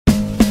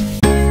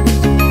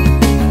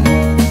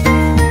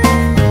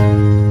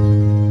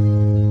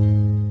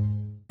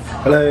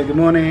Hello, good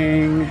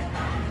morning.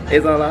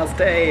 It's our last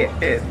day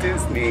at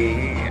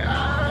Disney.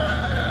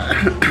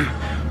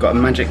 Got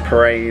Magic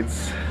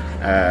Parade's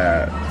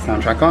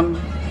soundtrack on.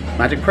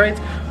 Magic Parade?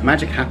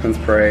 Magic Happens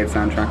Parade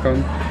soundtrack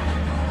on.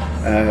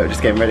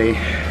 Just getting ready.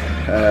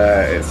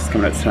 It's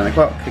coming up to 10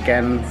 o'clock.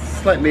 Again,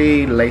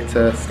 slightly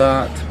later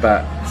start,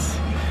 but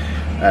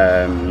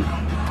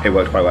it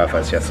worked quite well for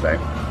us yesterday.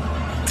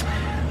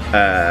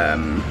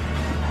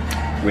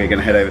 We're going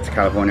to head over to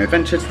California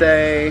Adventure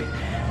today.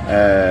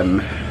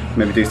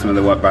 Maybe do some of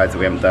the work rides that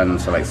we haven't done,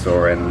 so like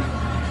Soarin',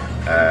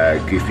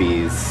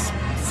 Goofy's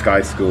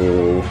Sky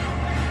School,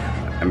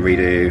 and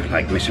redo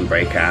like Mission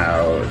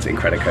Breakout,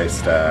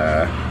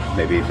 Incredicoaster,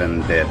 maybe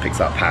even the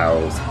Pixar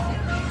Pals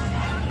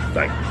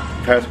like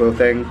Ferris wheel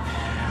thing.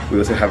 We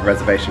also have a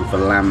reservation for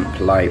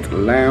Lamplight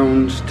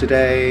Lounge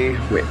today,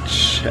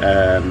 which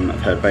I've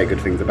heard very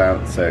good things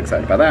about, so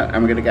excited about that.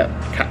 And we're going to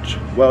catch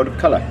World of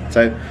Colour.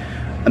 So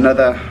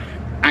another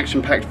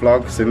action-packed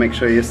vlog, so make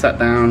sure you're sat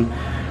down,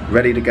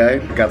 ready to go,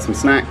 got some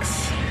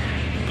snacks,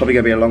 probably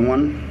gonna be a long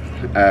one,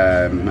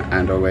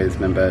 and always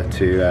remember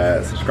to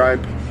subscribe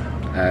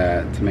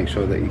to make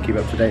sure that you keep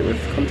up to date with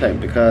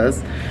content,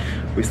 because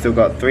we've still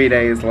got 3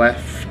 days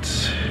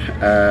left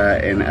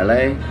in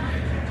LA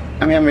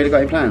and we haven't really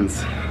got any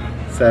plans,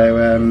 so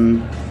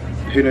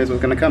who knows what's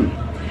gonna come.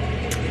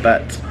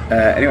 But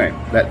anyway,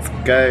 let's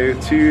go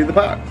to the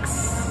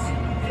parks.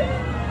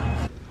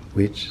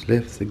 Which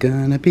lifts are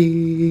gonna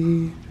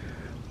be?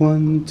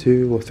 1,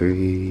 2, or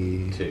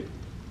 3? 2.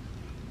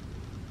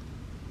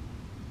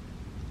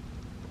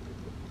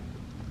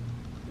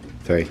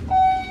 3.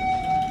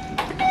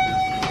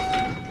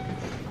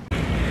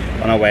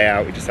 On our way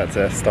out, we just had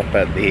to stop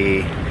at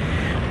the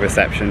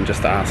reception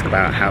just to ask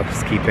about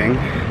housekeeping.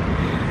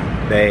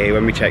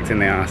 When we checked in,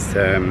 they asked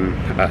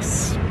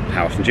us,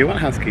 how often do you want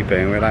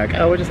housekeeping? We're like,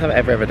 oh, we'll just have it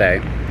every other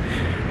day.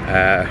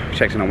 We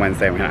checked in on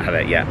Wednesday and we haven't had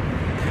it yet.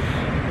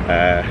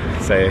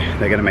 So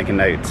they're going to make a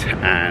note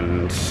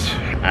and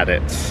add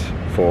it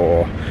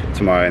for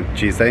tomorrow and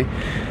Tuesday.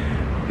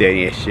 The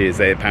only issue is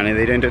apparently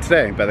they don't do it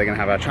today, but they're going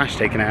to have our trash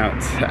taken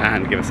out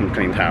and give us some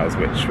clean towels,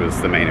 which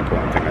was the main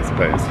important thing, I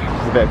suppose.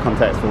 There's a bit of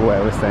context for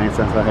where we're staying.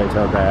 So there's the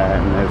hotel there,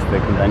 and there's the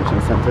convention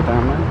centre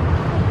down there.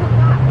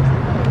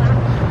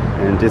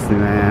 And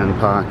Disneyland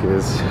Park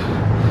is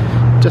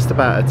just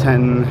about a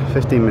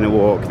 10-15 minute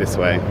walk this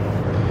way.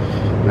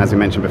 And as we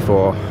mentioned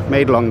before,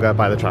 made longer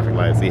by the traffic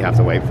lights that you have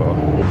to wait for.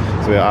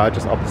 So we are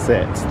just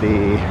opposite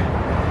the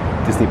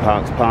Disney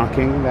Parks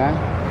parking there.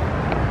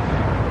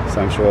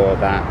 So I'm sure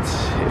that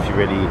if you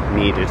really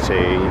needed to,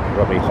 you could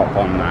probably hop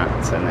on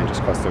that and then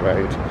just cross the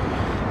road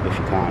if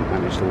you can't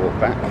manage to walk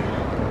back.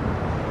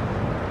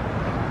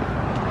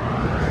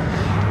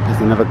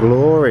 It's another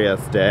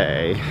glorious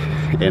day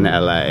in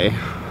LA.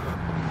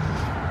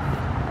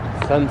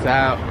 Sun's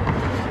out.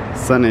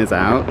 Sun is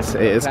out.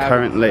 It is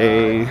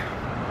currently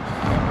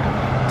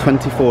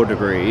 24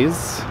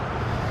 degrees.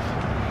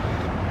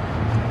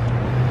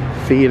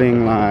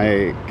 Feeling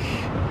like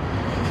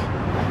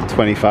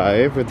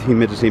 25 with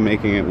humidity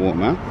making it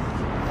warmer.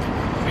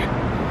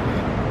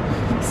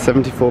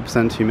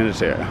 74%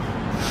 humidity.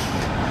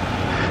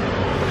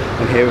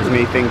 And here was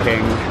me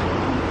thinking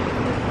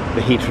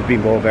the heat would be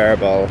more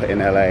bearable in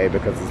LA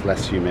because it's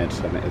less humid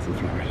than it is in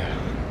Florida.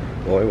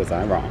 Boy, was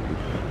I wrong.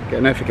 Get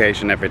a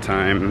notification every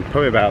time,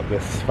 probably about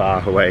this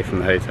far away from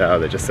the hotel,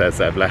 that just says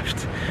that I've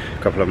left a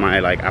couple of my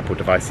like Apple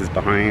devices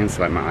behind,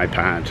 so like my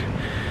iPad,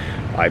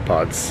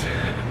 AirPods,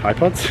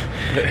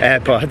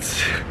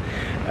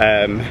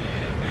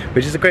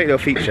 which is a great little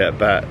feature,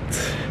 but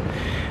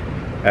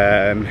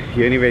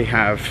you only really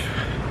have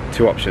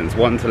 2 options.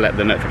 One, to let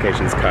the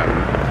notifications come,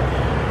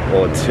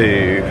 or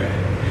 2,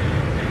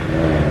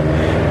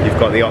 you've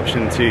got the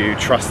option to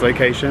trust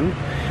location. I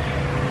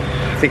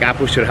think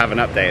Apple should have an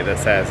update that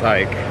says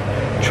like,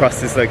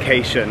 trust this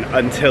location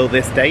until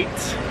this date,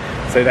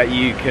 so that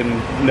you can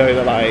know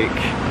that like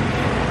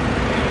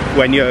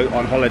when you're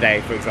on holiday,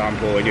 for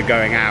example, and you're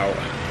going out,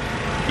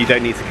 you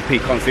don't need to be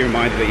constantly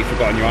reminded that you've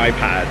forgotten your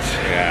iPad,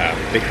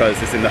 because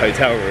it's in the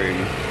hotel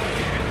room.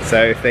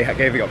 So if they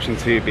gave the option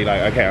to be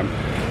like, okay,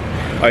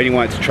 I only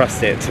want to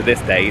trust it to this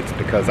date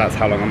because that's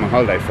how long I'm on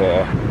holiday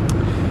for.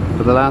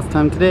 For the last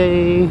time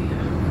today,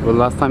 or the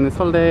last time this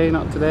holiday,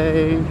 not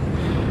today,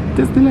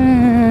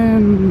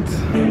 Disneyland.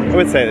 I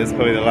would say this is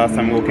probably the last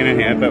time walking in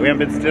here, but we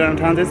haven't been to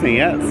downtown Disney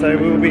yet, so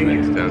we will be.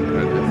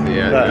 Downtown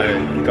Disney,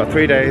 We've got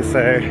 3 days,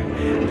 so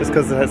just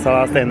because it's our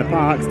last day in the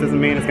parks doesn't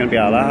mean it's going to be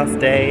our last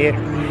day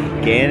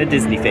getting a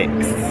Disney fix.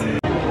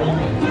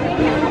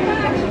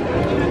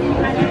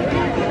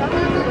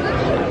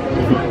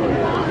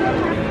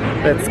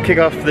 Let's kick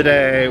off the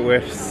day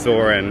with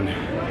Soarin'.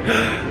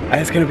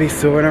 And it's going to be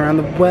soaring around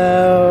the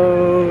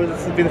world.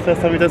 This will be the first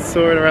time we've done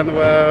soaring around the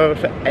world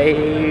for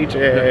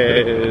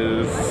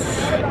ages.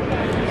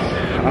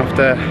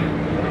 After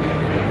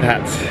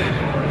that,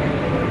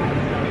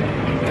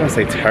 I don't want to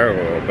say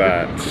terrible,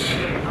 but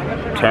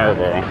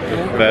terrible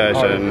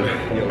version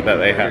that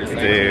they had to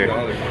do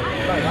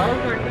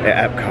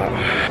at Epcot.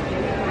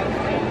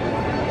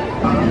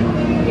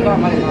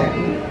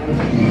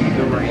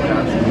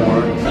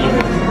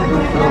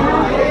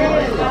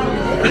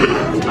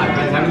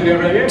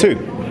 Two.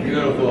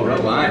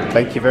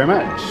 Thank you very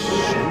much.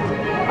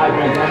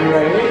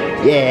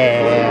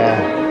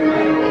 Yeah.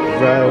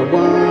 Row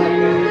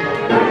one.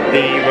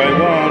 The row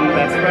one,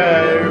 best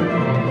row.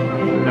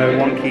 No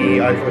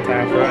wonky Eiffel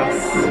Tower for us.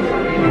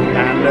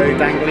 And no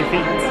dangly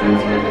feet.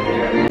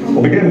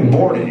 We'll begin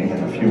boarding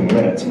in a few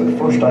minutes, but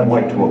first I'd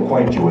like to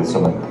acquaint you with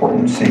some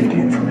important safety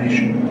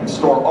information.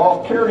 Store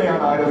all carry-on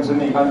items in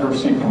the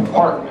underseat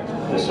compartment.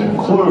 This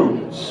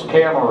includes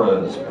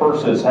cameras,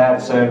 purses,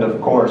 hats, and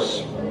of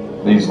course,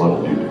 these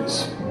little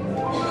beauties.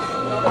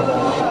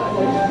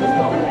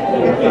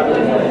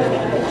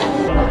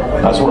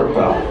 Nice work,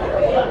 pal.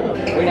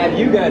 We have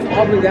you guys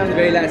probably down the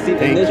very last seat.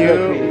 Thank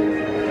you.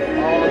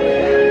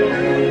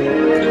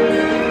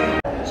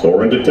 So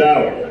we're into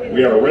tower.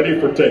 We are ready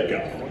for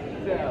takeoff.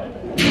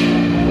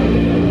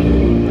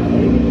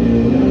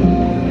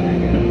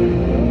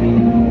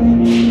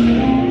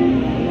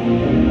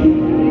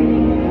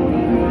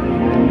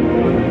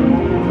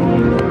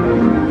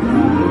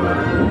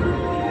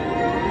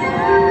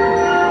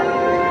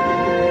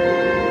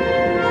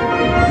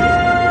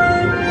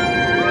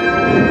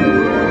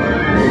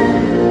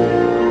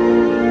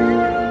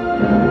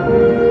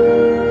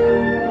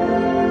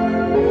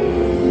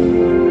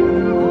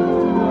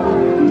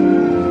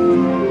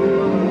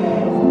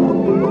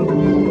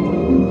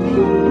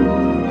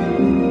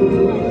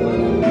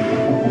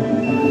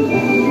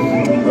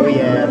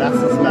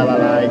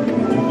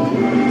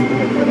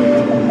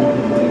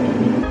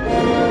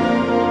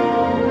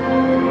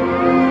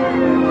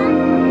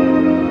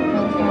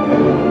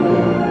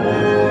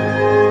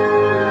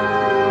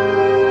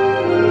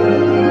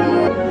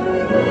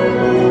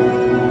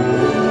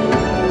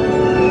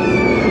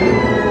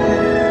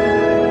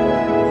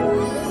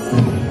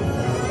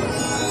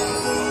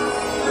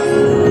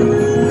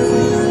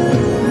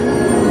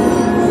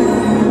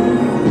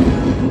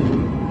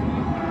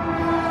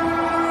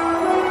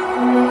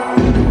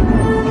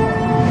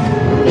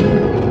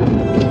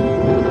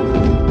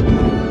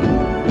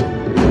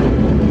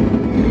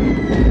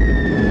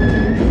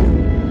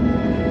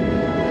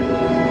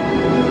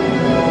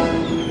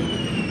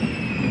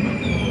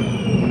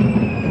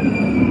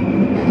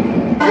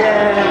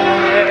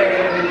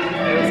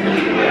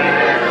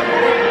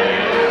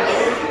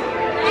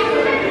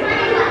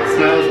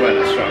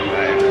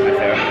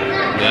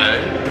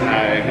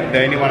 The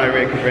only one I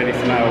could really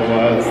smell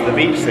was the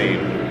beach scene.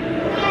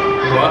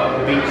 What?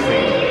 The beach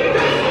scene.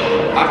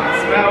 I can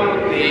smell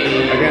the...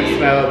 I can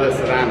smell the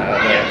savannah.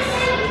 Yes.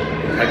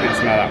 I can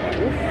smell that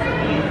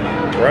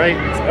one. Right.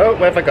 Oh,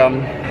 where have I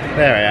gone?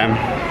 There I am.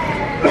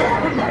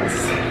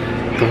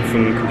 It's gone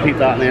from complete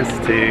darkness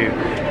to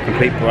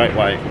complete bright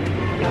white.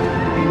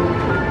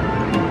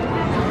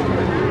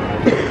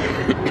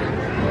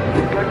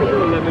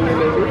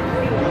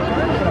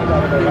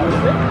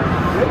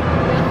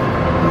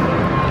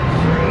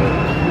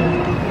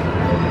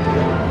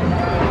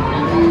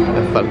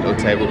 Fun little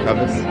table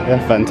covers.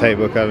 Yeah, fun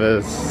table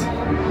covers.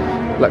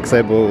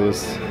 Luxo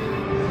balls.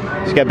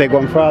 Should get a big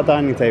one for our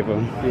dining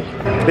table.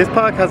 Yeah. This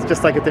park has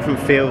just like a different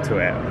feel to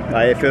it.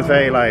 Like it feels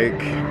very like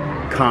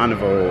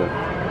carnival.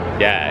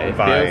 Yeah, it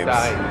vibes.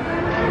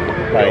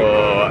 feels like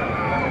you're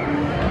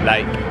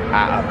like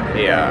out up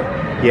here.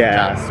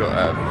 Yeah. That sort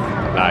of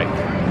like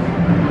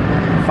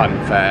fun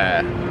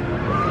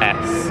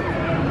fair-esque.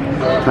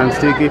 Plans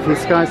to Goofy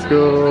Sky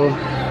School.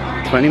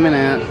 20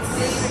 minutes.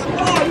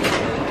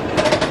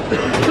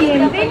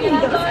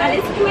 Bienvenidos a la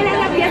Escuela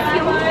de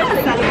Aviación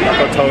Casa. I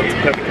got told to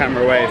put the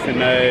camera away, so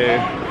no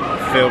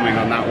filming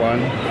on that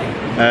one.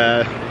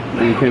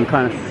 And you can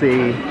kind of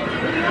see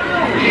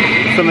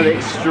some of the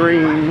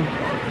extreme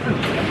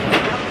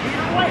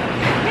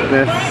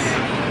this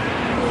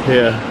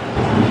here.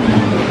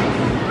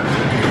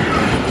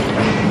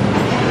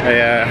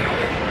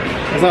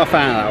 I was not a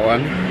fan of that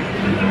one.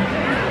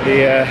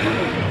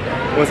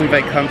 It wasn't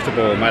very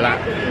comfortable. My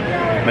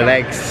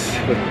legs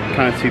were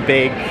kind of too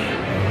big.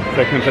 So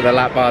I couldn't put the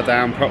lap bar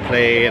down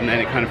properly, and then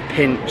it kind of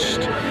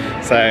pinched.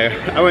 So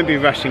I won't be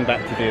rushing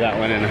back to do that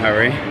one in a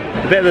hurry.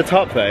 A bit at the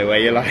top though, where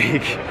you're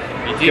like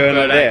going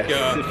like this.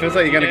 It feels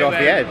like you're going to go off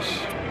the edge.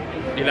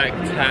 You like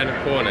turn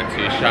a corner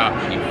too sharp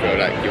and you feel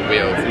like your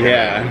wheels.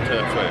 Yeah.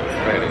 That's when it's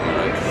really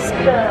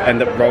nice.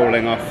 End up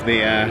rolling off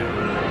the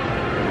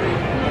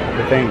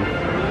thing.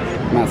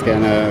 Matt's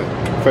getting a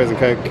frozen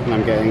Coke and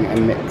I'm getting a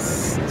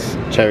mixed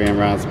cherry and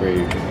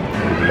raspberry.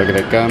 Look at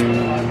the gum.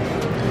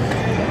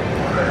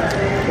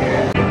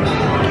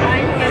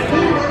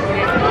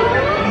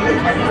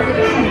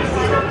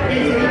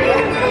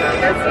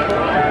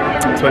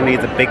 This one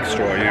needs a big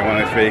straw, you know, one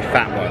of those really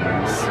fat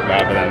ones,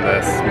 rather than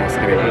the small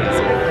skinny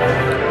ones.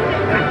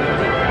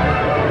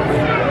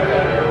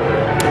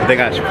 I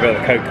think I should fill the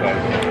Coke though.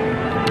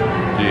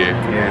 Do you?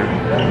 Yeah.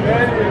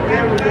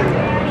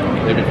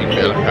 Maybe if you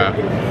feel like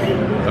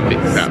a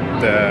mix up.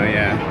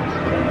 Yeah.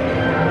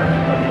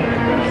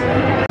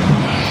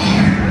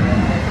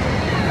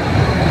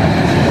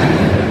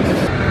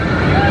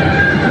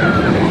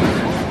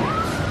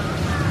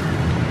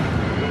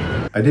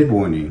 I did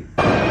warn you.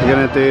 We're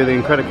gonna do the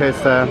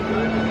Incredicoaster.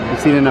 We've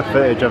seen enough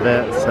footage of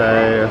it,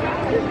 so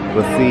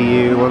we'll see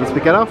you once we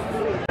get off.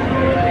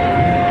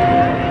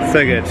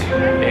 So good.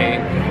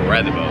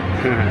 Incredible.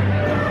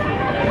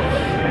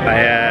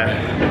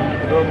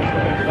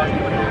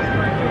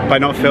 By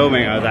not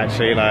filming, I was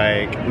actually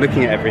like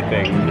looking at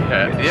everything.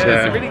 Yeah,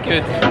 it's a really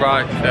good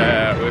ride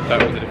with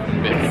loads of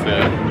different bits.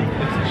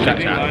 Chat.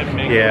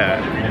 Yeah.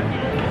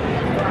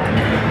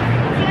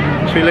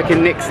 Should we look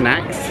in Nick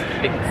Snacks?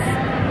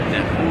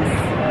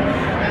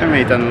 Haven't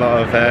really done a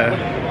lot of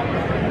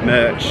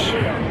merch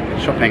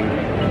shopping.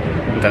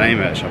 I don't know,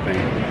 merch shopping.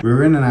 We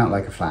were in and out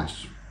like a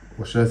flash,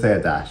 or should I say a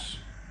dash.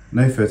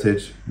 No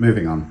footage,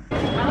 moving on.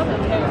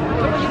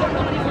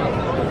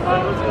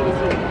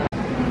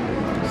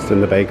 Just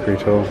in the bakery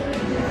tour.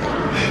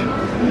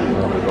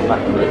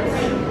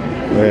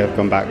 We have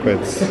gone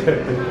backwards.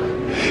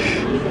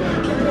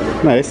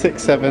 No,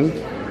 6, 7.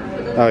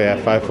 Oh yeah,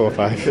 5, 4,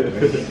 5.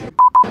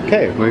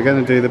 Okay, we're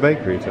going to do the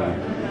bakery tour.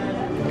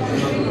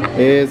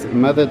 Is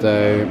mother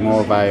dough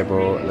more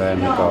valuable than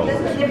gold?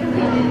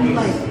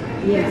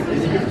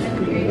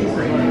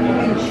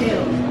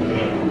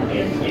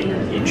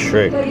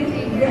 True.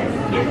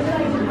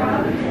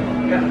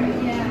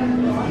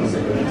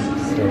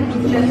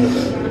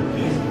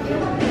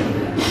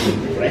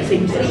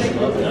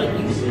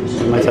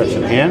 Am I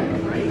touching here?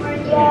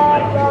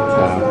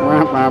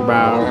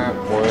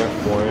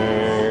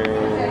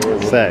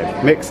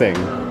 So, mixing.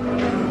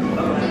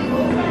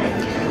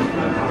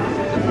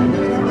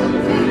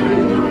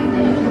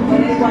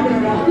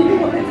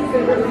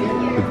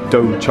 The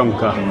dough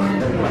chunker.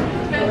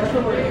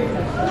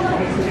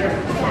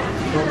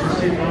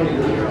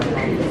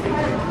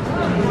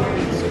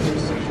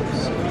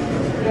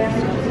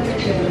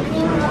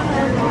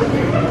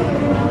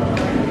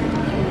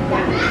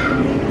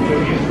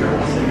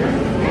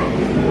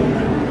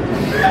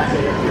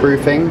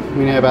 Proofing,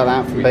 we know about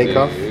that from Bake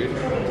Off. Oh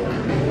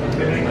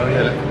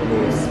yeah, look,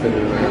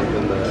 spinning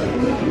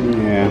around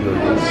in Yeah.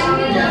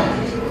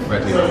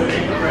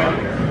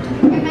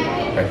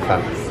 very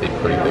fancy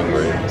proving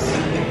rooms.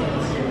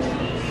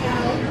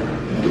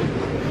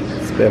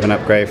 It's a bit of an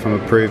upgrade from a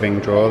proving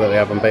drawer that they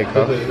have on Bake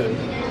Off.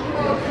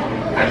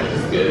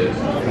 That's good.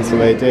 That's what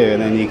they do,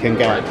 and then you can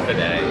get For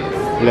days.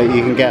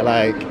 you can get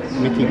like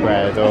Mickey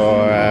bread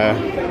or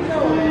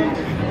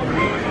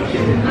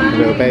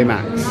little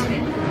Baymax.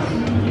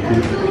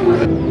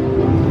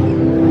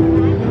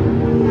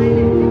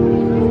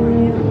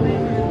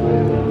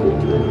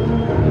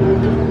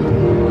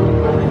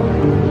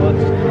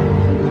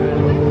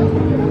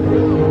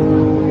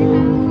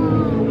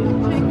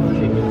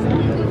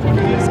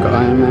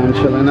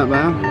 Chilling up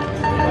there.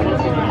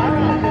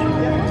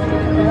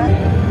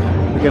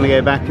 We're gonna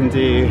go back and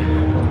do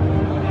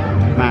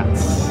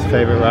Matt's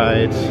favourite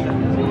ride.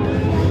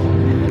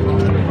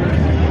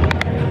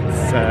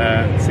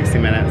 It's 60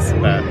 minutes,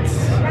 but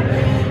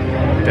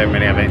we don't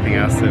really have anything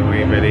else that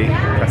we're really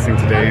pressing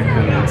to do,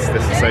 and this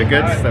is so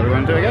good that we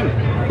want to do it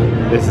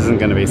again. This isn't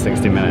going to be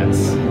 60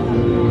 minutes.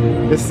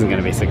 This isn't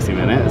going to be 60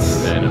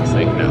 minutes. Yeah, not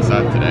sneaking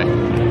outside today.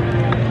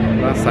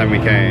 Last time we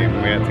came,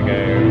 we had to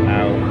go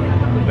out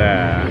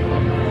there,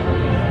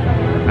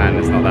 and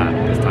it's not that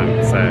this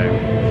time, so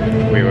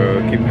we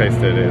will keep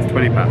posted. It's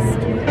 20 past.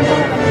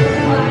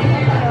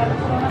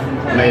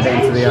 Made it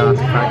into the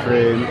artifact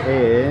room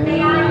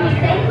in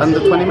under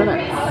 20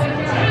 minutes.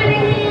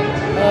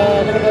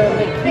 Look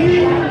at the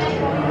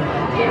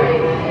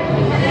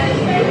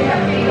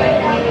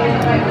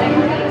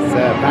So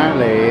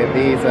apparently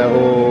these are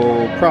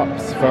all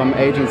props from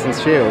Agents of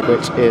S.H.I.E.L.D.,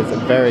 which is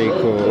very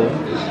cool.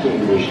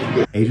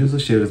 Agents of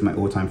S.H.I.E.L.D. is my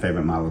all-time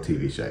favourite Marvel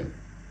TV show.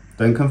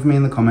 Don't come for me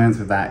in the comments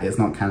with that, it's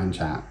not canon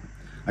chat.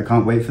 I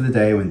can't wait for the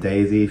day when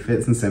Daisy,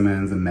 Fitz and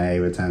Simmons and May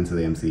return to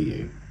the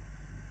MCU.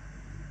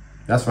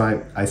 That's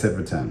right, I said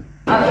return.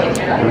 We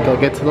gotta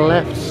get to the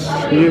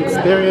left. New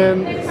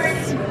experience.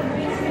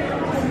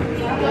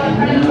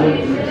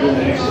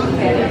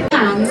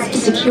 Plans for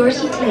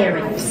security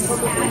clearance.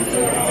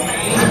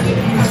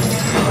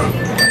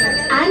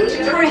 And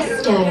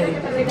presto,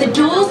 the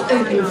doors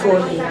open for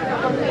you.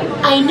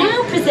 I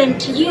now present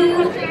to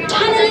you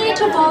Tannery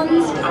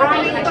Tavon's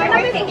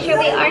private. Make sure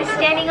we are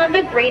standing on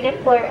the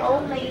graded floor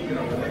only.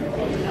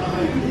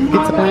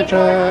 Pizza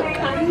Patrick.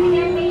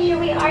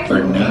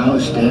 Are now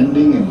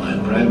standing in my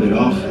private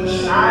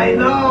office. I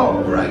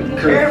know. Right,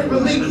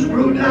 Carefully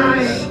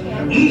scrutinize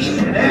each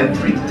and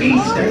every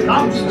piece that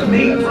comes to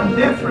me from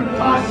different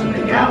parts of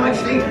the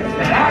galaxy.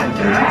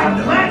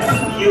 And let's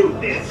cue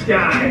this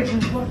guy.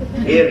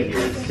 Here he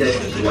is, set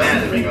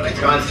slathering on a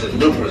constant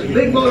loop was a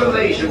big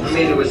motivation for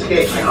me to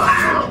escape.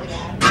 Ow!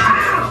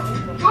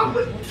 Ow! Oh,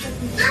 but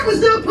that was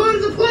not part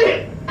of the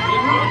plan.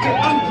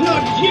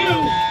 Unplug you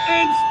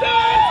and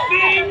start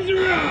things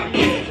right.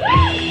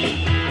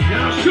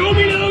 Now show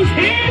me those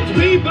hands,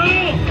 people.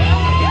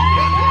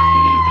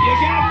 You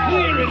got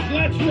clearance.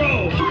 Let's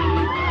roll.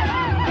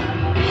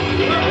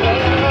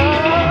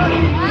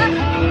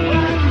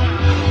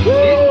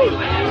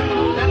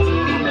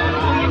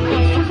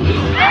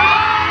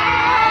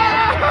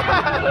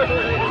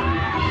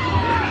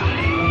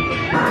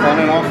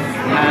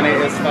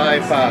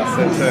 fast?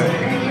 It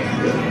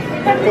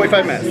took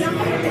 45 minutes.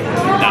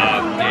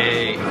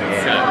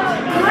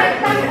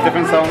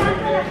 Different song?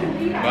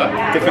 What?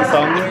 Different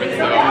song? Different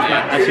song,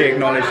 yeah. Actually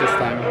acknowledged this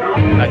time.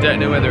 I don't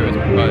know whether it was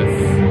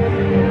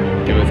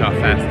because it was our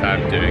first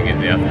time doing it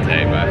the other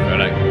day, but I feel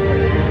like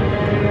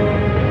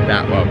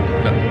that one,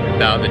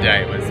 the other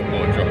day was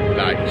more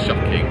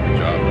shocking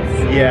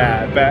drops.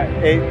 Yeah, but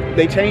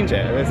they change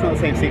it. It's not the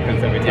same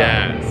sequence every time.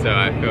 Yeah, so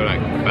I feel like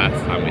the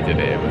first time we did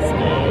it, it was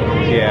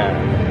more. Yeah.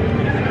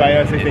 But I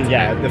also think,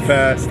 yeah, the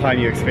first time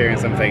you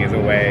experience something is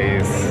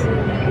always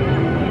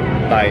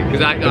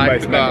like the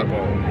most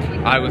memorable.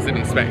 I wasn't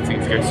expecting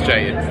to go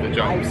straight into the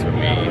drops when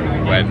we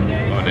went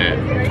on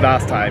it.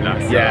 Last time,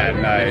 yeah,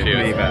 no,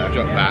 neither.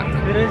 Drop back.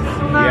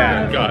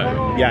 Yeah.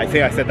 Go. Yeah, I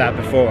think I said that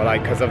before,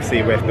 like, because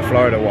obviously with the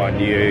Florida one,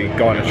 you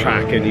go on a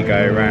track and you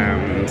go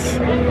around,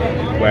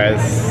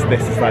 whereas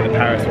this is like the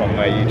Paris one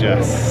where you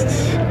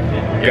just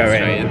go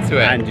in into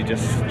it and you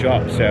just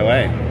drop straight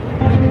away.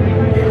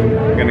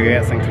 We're gonna go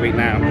get something to eat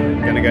now.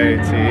 We're gonna go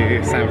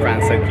to San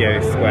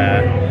Fransokyo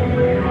Square,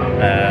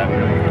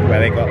 where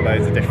they got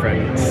loads of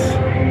different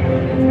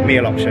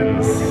meal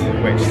options,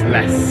 which is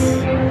less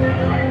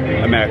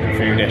American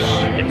foodish.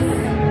 Yes.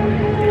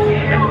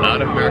 A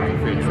lot of American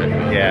food so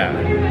far. Yeah.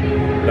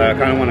 So I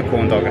kind of want a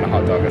corn dog and a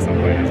hot dog at some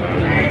point as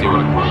well. I do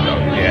want a corn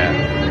dog. Yeah.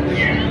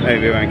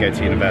 Maybe we won't go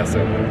to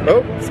Universal.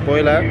 Oh,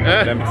 spoiler.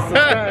 Don't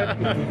subscribe.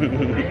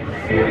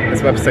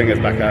 This Web Singer's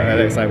back out. It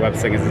looks like Web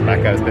Singer's is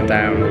back out. It's been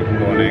down all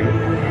morning.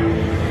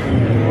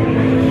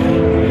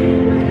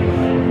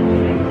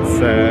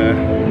 So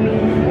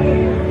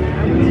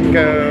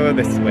go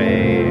this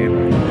way.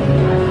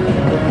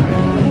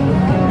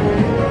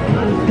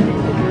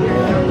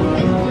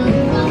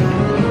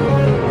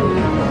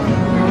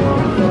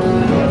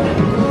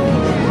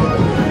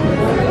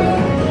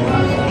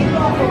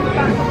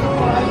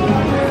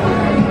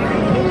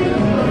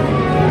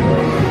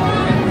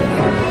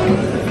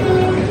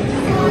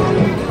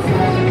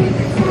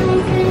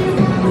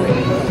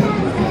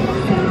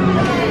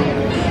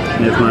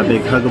 There's my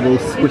big huggable,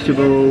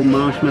 squishable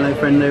marshmallow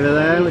friend over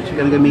there, which we're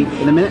going to go meet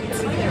in a minute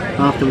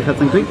after we've had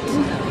some treats.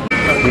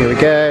 Here we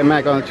go,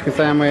 Matt got the chicken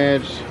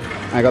sandwich,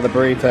 I got the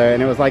burrito,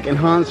 and it was like,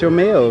 enhance your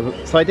meal,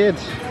 so I did.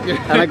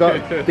 And I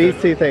got these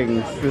two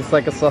things. This is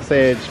like a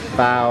sausage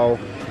bao,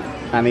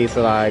 and these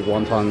are like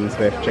wontons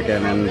with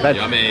chicken and veg.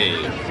 Yummy!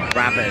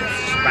 Ravenous.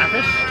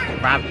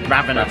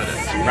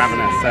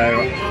 So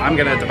I'm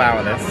going to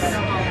devour this,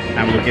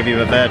 and we'll give you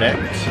a verdict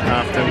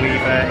after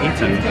we've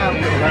eaten.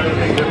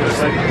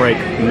 Break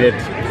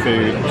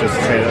mid-food just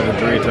to say that the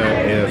burrito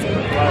is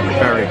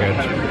very good.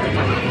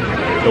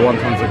 The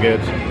wontons are good.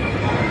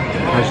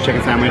 How's your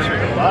chicken sandwich?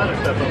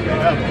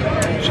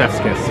 Chef's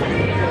kiss.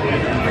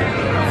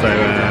 So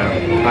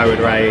I would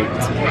rate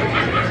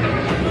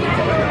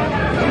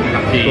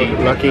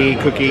Lucky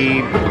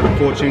Cookie,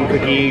 Fortune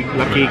Cookie,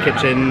 Lucky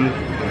Kitchen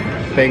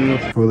thing.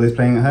 For all those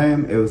playing at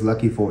home, it was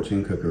Lucky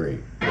Fortune Cookery.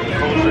 10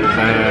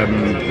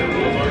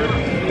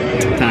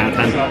 out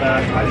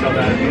of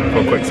 10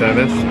 for quick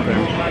service.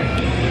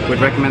 Would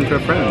recommend to a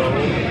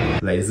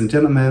friend. Ladies and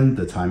gentlemen,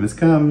 the time has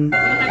come.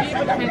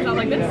 Hands out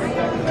like this.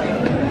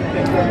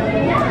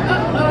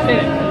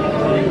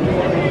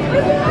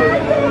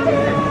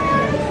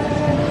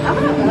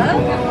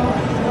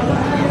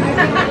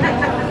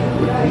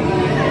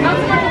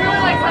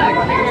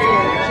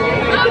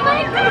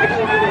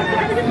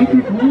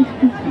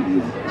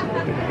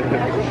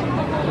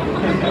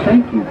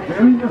 Thank you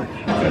very much.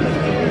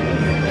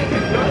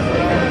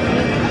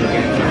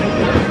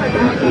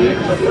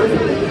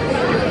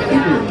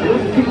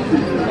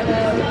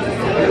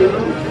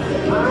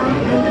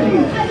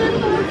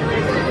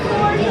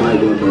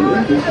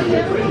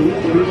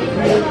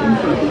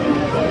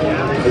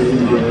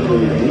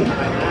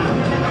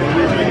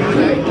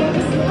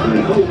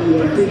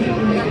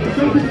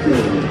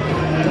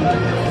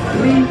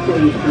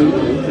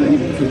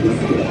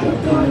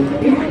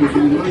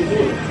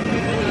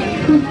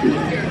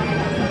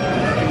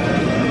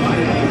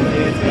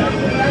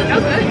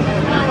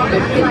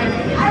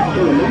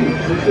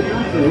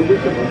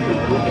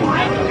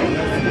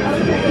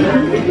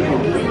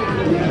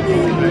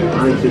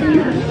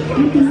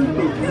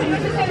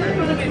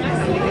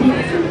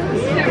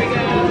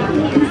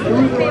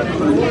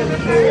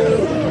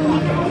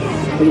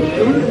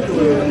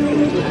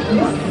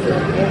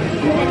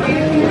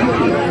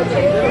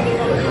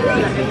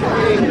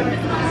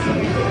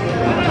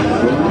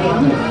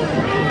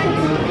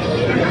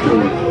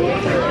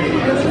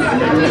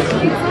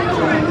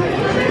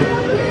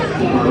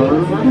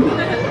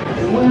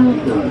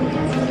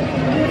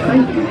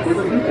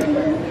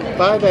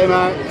 Bye,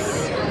 Baymax.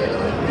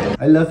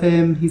 I love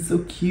him, he's so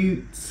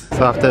cute.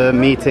 So after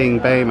meeting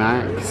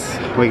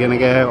Baymax, we're gonna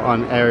go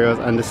on Ariel's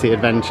Undersea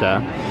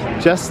Adventure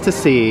just to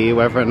see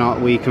whether or not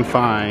we can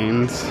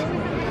find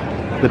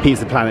the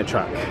Pizza Planet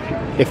truck,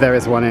 if there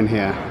is one in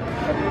here.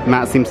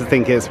 Matt seems to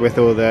think it's with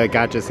all the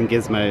gadgets and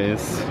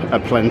gizmos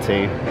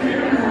aplenty.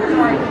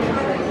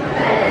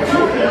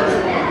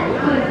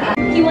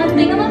 You want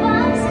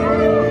thingamabobs?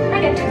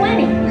 I got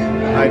 20.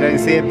 I don't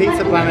see a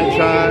Pizza Planet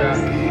truck.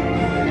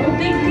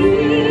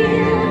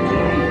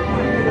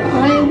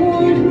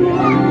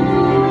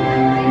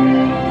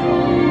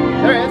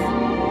 There it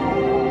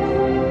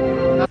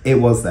is. It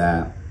was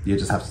there. You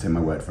just have to take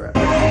my word for it.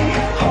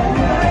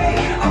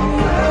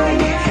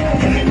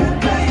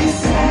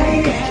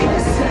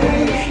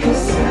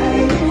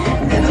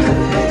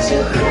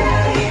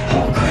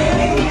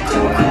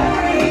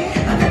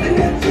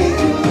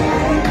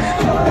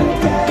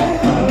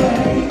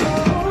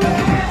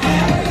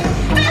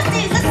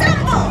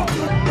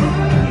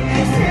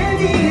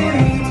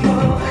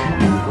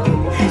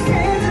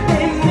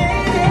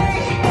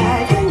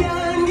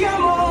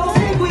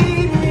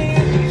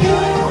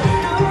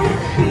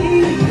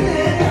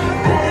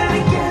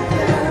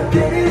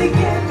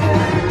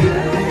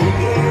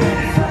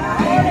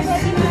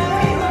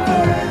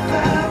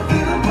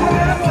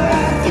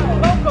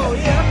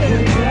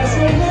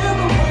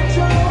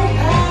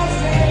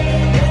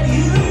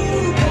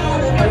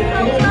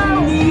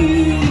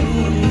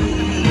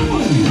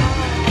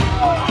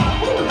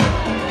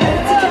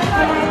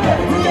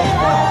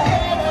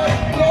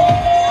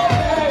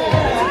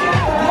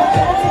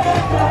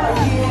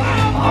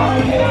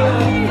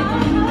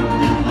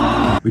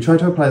 We tried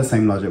to apply the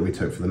same logic we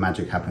took for the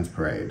Magic Happens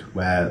parade,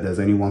 where there's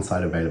only one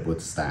side available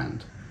to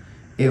stand.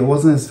 It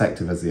wasn't as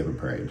effective as the other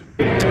parade.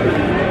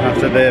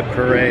 After the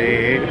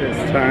parade,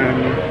 it's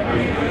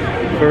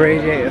time for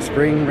Radiator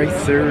Springs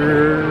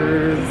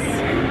Racers.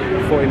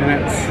 40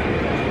 minutes.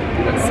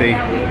 Let's see.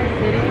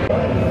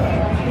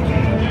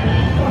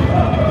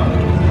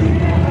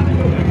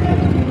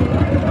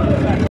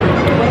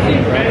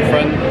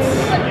 Front,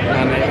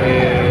 and it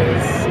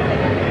is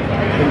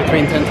in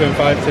between 10-2 and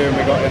 5-2, and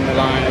we got in the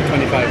line at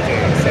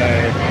 25-2, so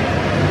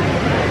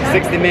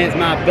 60 minutes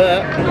my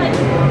butt.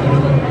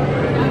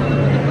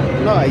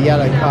 Not a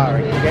yellow car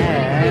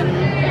again.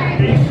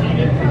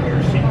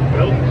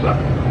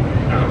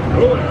 Now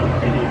go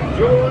out and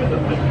enjoy the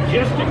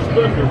majestic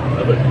splendor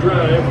of a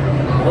drive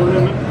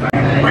ornament.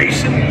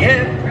 Racing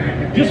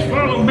yet? Just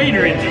follow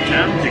Mater into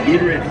town to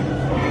get ready.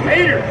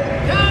 Mater!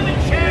 Coming,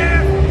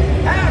 Sheriff!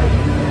 Howdy!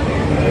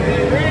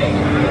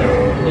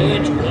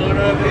 It's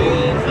gonna be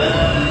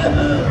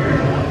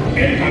fun!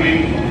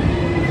 Incoming!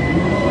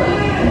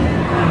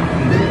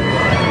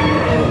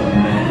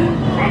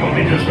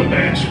 Probably just a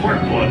bad squirt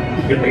plug.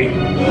 Could be.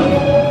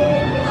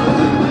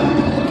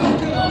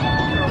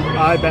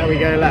 I bet we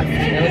go left.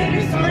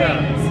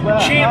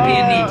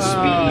 Champion needs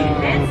speed.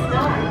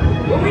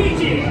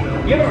 Luigi,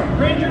 you're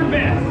Ranger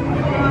Beth.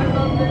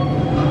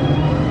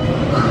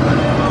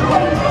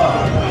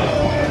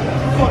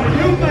 For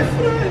you, my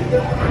friend,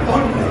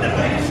 only the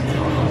best.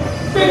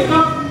 Big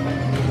up.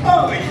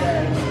 Oh,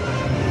 yes.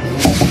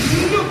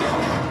 Look.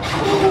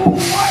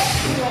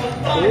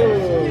 Oh,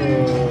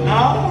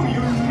 now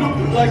you look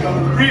like a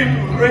real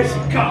race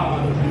car.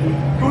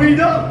 Going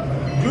up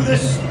to the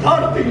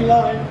starting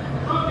line.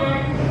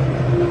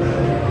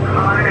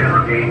 Hi,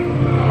 Rocky.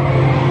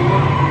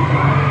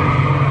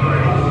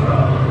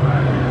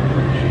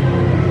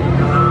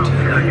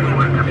 You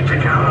want to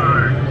take your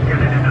hard. Get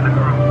it into the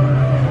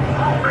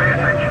groove. Pay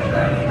attention.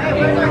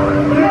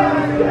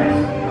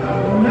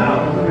 Now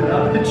we'll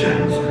have the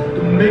chance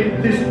to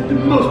make this the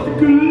most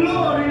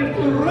glorious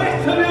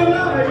race of your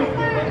life.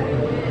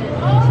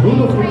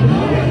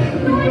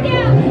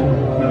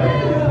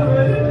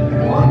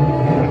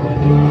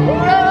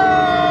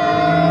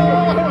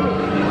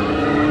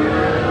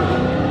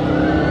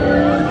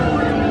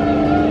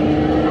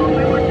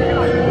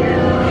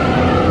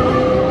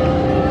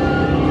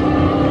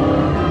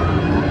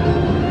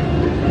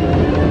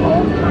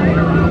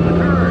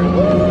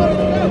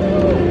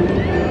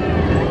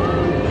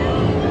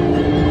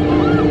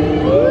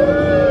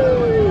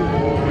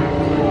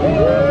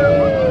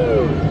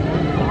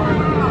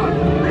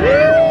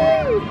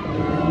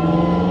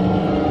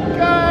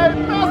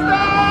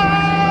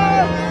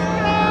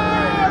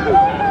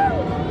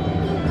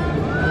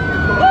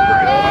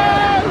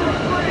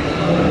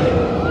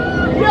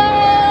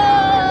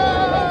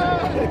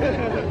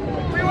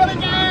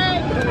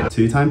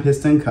 Two-time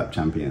Piston Cup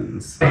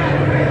champions. Great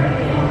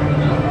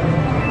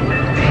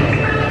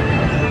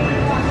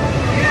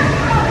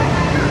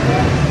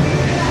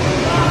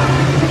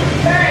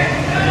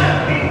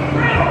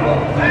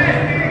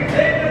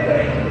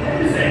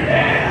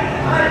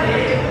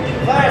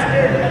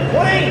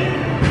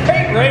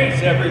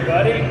race,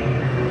 everybody.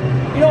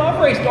 You know,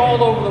 I've raced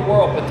all over the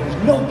world, but there's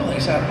no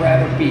place I'd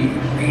rather be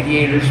than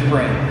Radiator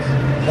Springs.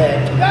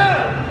 Let's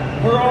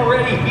go! We're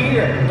already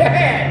here.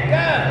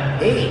 Dad,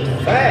 go! Eat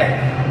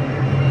fast.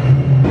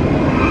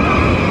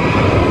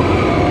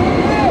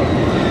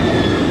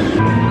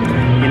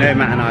 You know,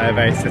 Matt and I are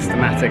very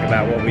systematic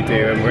about what we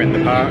do when we're in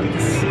the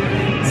parks.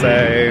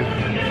 So,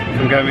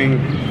 from going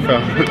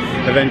from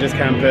Avengers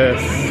Campus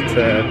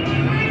to,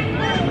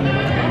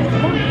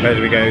 where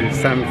do we go?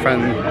 San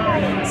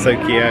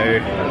Fransokyo,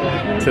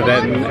 to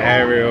then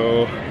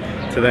Aerial,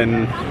 to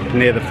then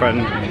near the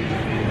front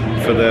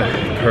for the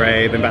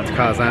parade, then back to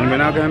Karzan. We're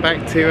now going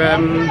back to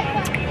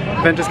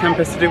Avengers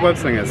Campus to do web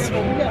slingers. It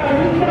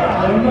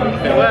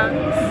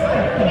works.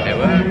 It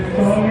works.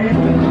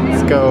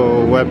 Let's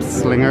go, web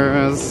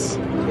slingers.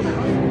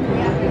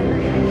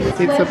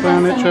 Pizza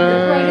Planet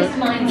Track.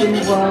 I'm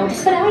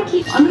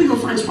gonna go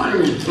find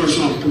Spider-Man first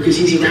off because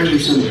he's around here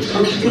somewhere.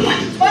 Okay, goodbye.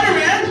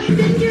 Spider-Man!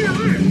 Send your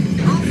arm.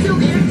 Also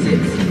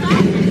exits. Fly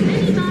as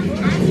many bombs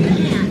as you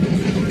can.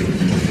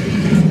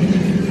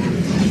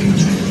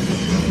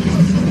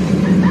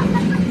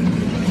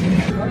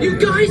 You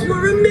guys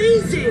were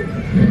amazing!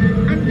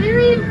 I'm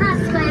very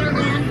impressed,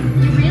 Spider-Man.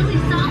 You really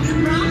solved the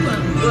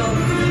problem. Well,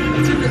 I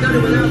couldn't have done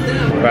it without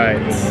them.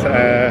 Right,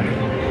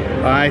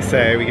 I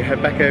say we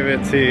head back over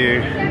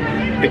to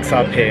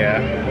Pixar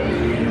Pier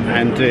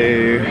and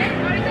do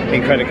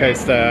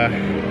Incredicoaster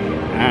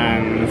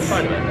and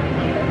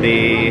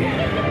the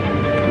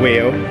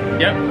wheel.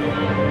 Yep.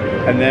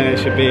 And then it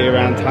should be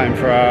around time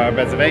for our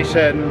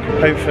reservation.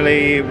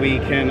 Hopefully we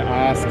can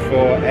ask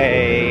for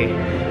a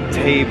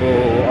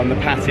table on the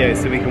patio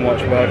so we can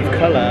watch World of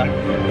Colour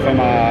from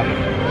our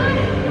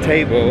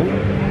table.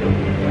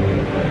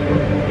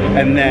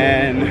 And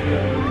then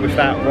with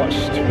that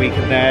watched, we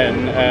can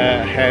then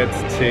head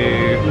to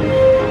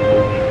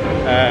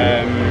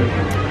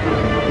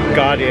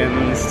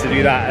Guardians to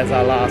do that as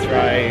our last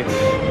ride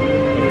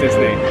of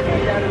Disney.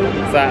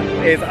 So that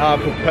is our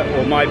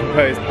my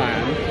proposed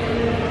plan.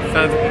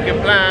 Sounds like a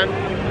good plan.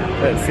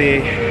 Let's see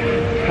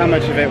how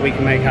much of it we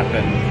can make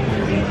happen.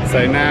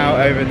 So now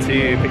over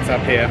to Pixar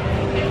Pier.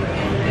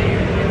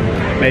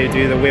 Maybe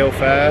do the wheel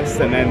first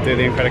and then do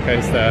the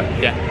Incredicoaster.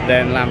 Yeah.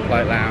 Then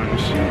Lamplight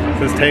Lounge. So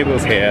there's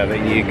tables here that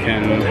you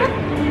can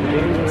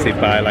see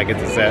buy like a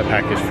dessert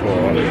package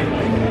for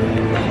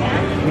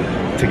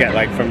to get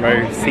like front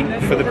row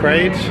seat for the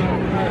parade. I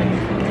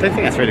don't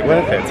think that's really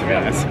worth it, to be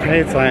honest. The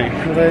parade's like,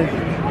 although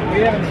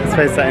I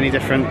suppose it's any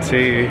different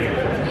to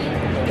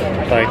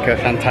like a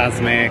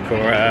Fantasmic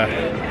or a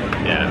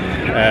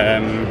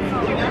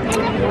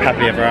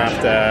Happy Ever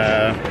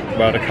After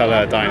World of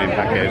Colour dining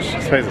package. I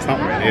suppose it's not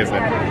really, is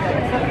it?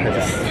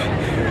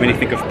 When you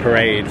think of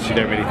parades, you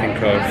don't really think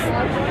of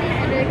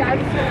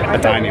a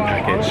dining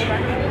package. I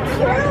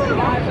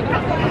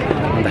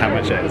wonder how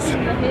much it is.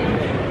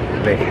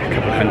 Maybe a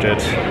couple hundred,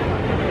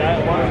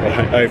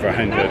 or over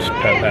 100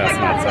 per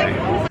person, I'd say.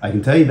 I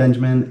can tell you,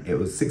 Benjamin, it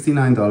was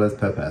 $69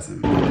 per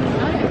person. I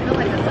feel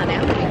like the sun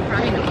has to be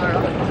crying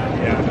tomorrow.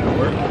 Yeah, that'll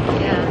work.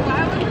 Yeah.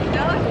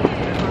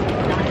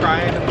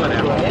 Crying and blood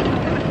out.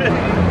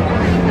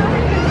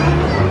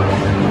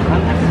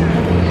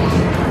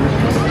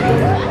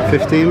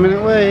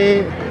 15-minute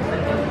wait.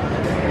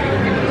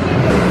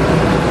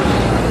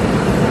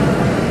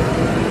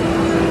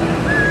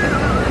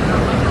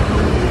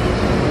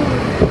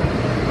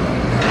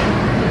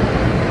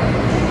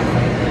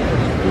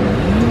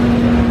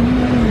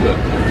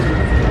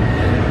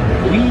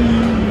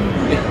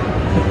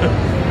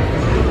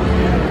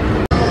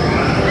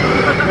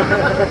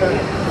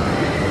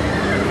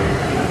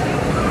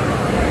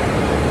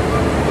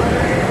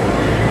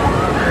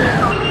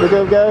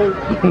 Go, go.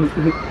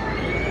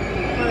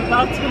 We're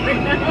about to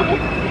right now.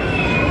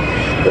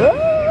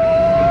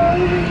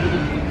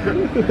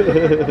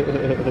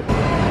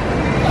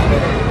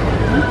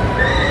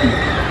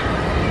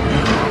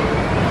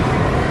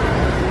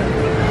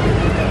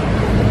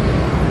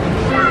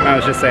 I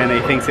was just saying that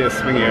he thinks it was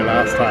swingier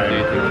last time.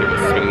 I think it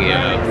was swingier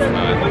last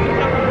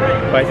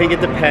time. But I think it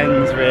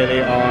depends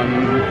really on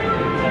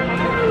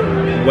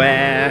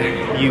where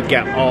you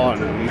get on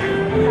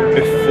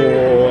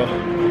before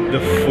the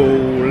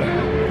full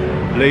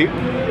loop,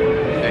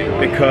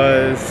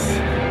 because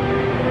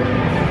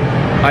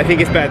I think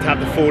it's better to have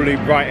the full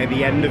loop right at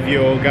the end of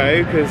your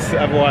go, because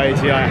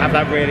otherwise you like have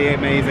that really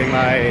amazing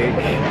like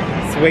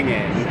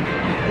swinging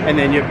and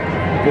then you're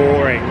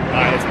boring,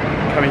 like it's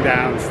coming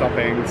down,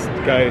 stopping,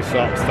 go,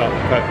 stop, stop,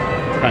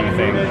 kind of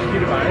thing.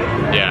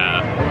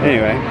 Yeah.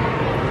 Anyway,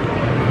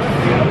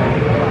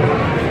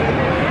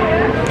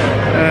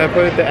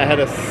 probably a bit ahead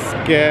of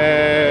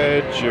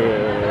schedule.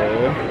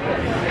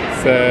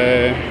 So,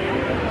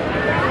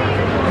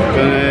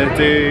 gonna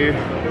do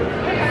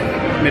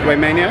Midway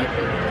Mania?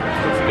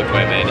 It's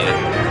Midway Mania.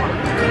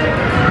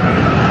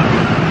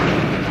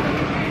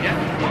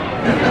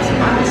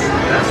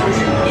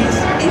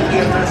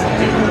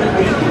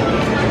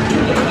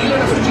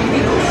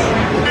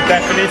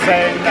 Definitely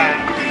saying that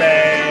the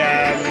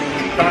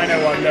Dino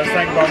one, there's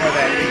something wrong with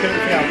it. You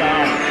couldn't see our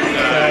bar.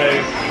 So,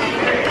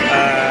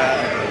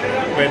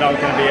 we're not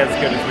going to be as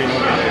good as we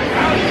normally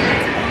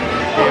do.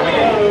 Here we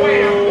go.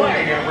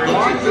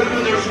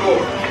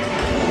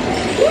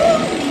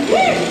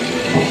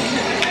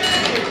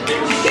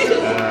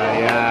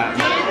 Yeah.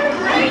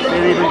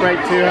 Didn't even break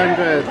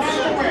 200.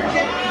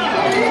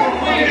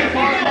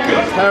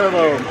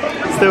 Terrible.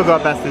 Still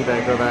got best in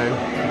Vehicle though.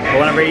 I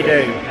want to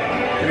redo.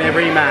 Give me a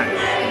rematch.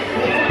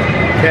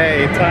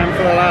 Okay, time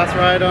for the last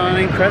ride on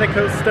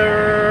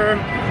Incredicoaster.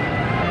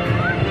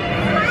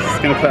 It's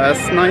going to put us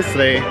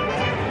nicely,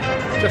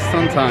 just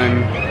on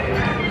time.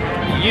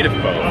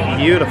 Beautiful.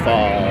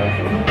 Beautiful.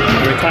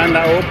 We timed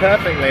that all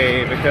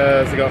perfectly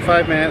because we've got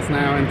 5 minutes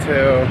now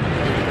until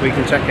we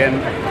can check in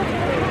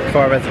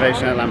for a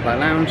reservation at Lamplight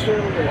Lounge.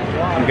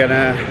 I'm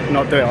gonna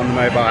not do it on the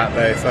mobile app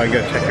though, so I'm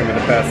gonna check in with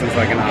the person so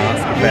I can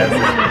ask if there's a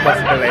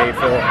possibility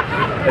for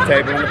a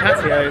table on the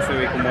patio so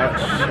we can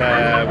watch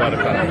World of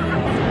Colour.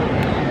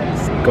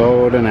 It's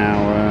golden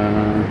hour.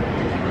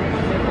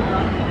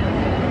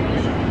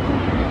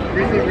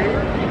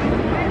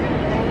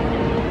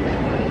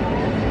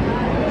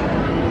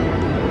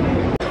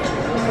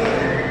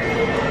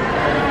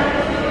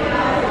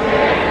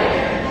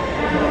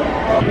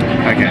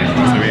 Okay,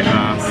 so we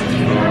asked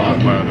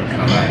for World of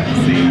Colour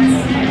seats.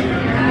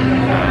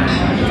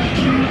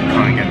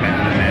 Can't get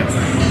better than this.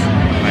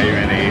 Are you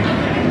ready?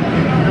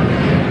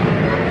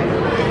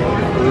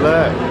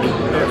 Look,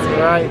 it's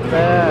right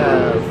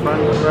there.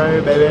 Front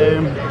row,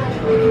 baby. I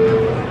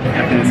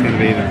think it's going to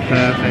be the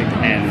perfect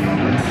end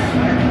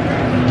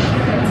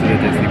to the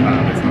Disney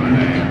park this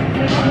holiday.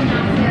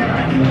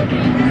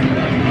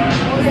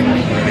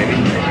 Maybe.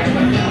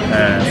 So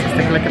let's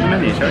take a look at the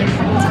menu, shall we?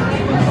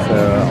 So,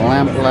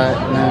 Lamplight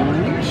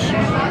Lounge,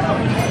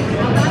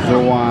 the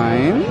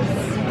wines,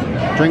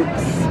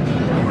 drinks.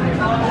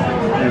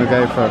 I'm gonna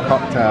go for a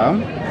cocktail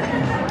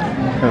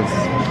because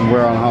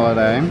we're on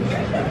holiday.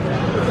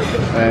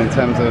 And in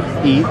terms of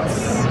eats,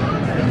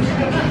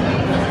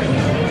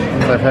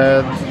 I've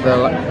heard the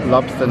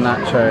lobster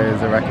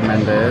nachos are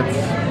recommended.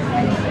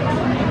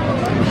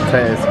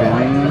 Potato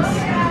skins.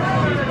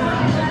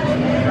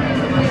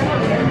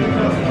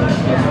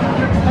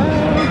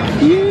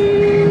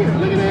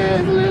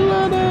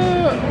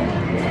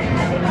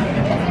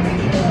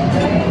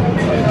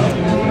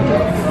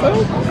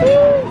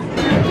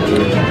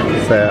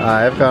 So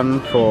I've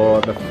gone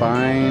for the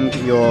Find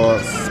Your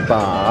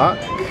Spark,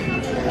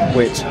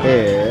 which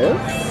is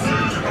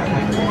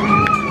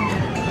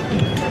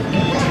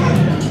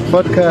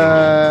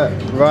vodka,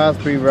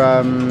 raspberry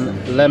rum,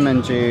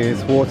 lemon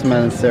juice,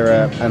 watermelon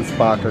syrup and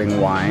sparkling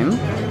wine.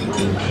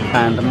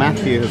 And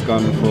Matthew has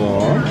gone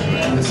for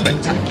the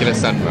Spectacular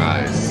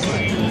Sunrise.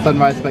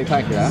 Sunrise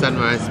Spectacular?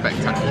 Sunrise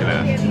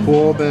Spectacular.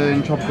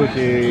 Bourbon, tropical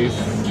juice,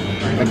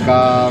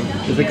 agave,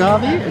 is it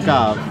agave?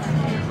 Agave.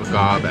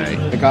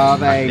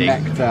 Agave,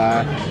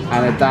 nectar,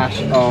 and a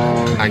dash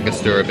of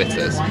Angostura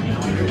bitters.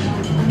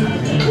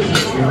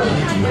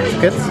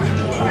 Good?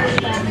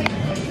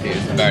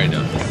 It's very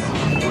nice.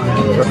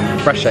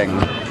 Refreshing.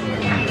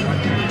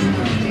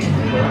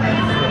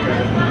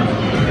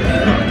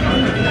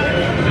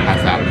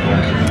 How's that?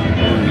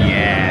 Oh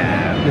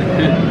yeah.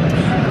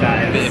 That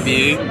is, a bit of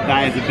you?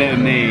 That is a bit of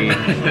me. I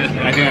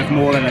think that's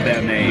more than a bit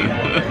of me.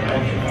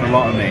 It's a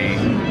lot of me.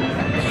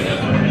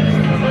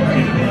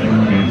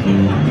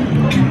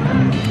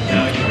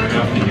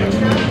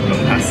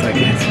 That's so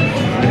good.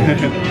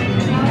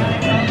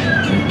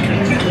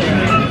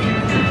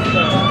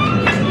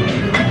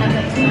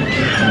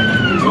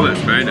 Oh,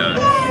 that's very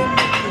nice.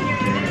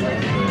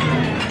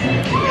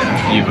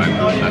 You might.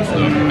 That's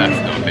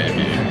not a bit of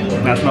you.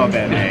 That's not a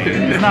bit of me.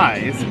 It's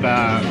nice,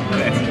 but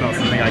it's not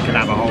something I could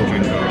have a whole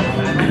drink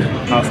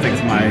of. I'll stick to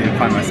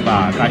find my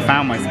spark. I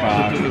found my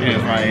spark.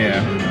 It's right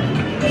here.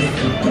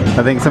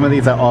 I think some of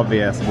these are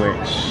obvious,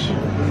 which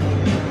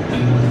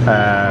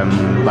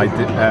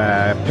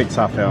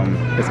Pixar film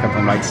is come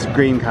from, like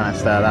Scream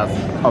Canister, that's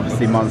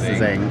obviously Monsters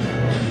Inc.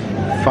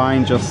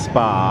 Find Your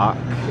Spark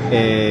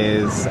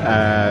is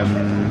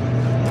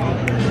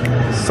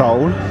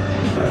Soul.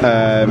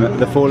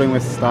 The Falling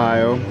with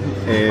Style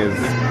is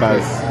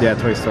Buzz, yeah,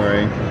 Toy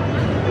Story.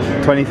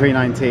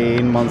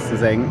 2319,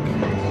 Monsters Inc.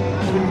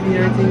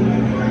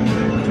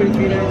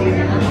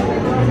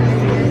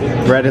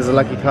 2319. Red is a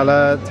lucky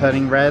colour,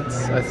 Turning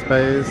Reds, I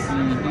suppose.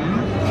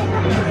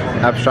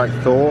 Abstract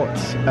Thought,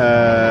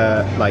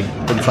 like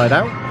Inside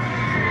Out.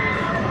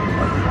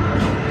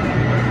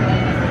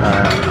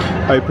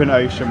 Open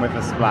Ocean with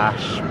a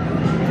Splash,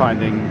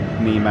 Finding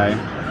Nemo.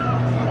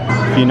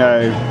 If you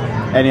know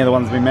any of the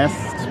ones we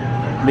missed,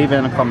 leave it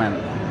in a comment.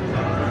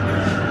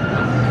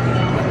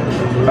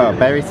 Oh,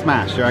 Berry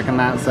Smash, you reckon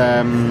that's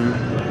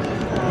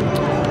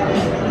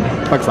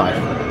Bug's Life?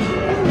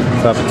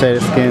 So our potato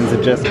skins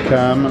have just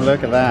come,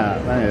 look at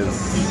that, that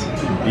is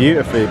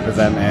beautifully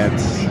presented.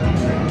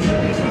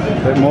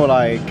 A bit more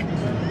like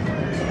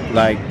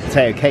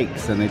potato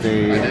cakes than they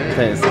do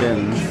potato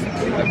skins.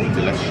 That's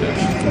delicious.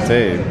 They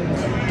do.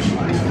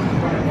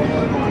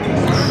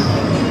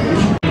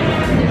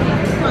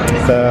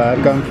 So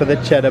I've gone for the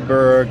cheddar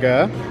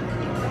burger.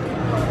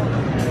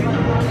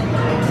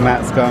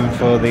 Matt's gone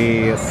for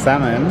the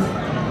salmon.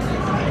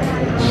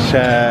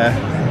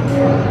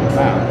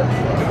 Wow.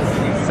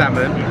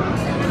 Salmon,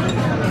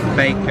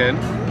 bacon,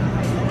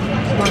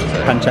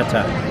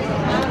 Pancetta.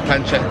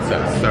 Pancetta,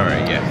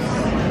 sorry, yes.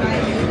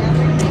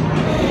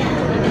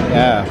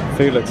 Yeah,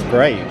 food looks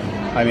great.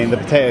 I mean, the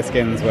potato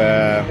skins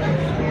were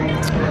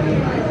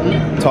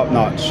top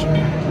notch.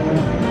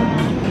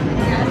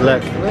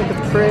 Look,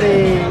 it's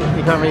pretty.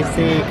 You can't really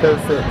see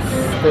because it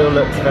still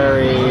looks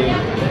very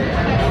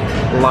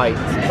light,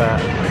 but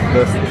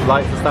the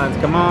lights are starting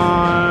to come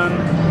on.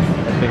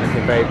 everything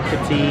looking very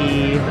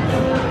pretty.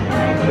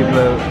 People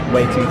are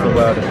waiting for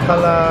World of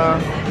Colour.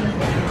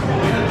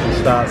 It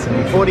starts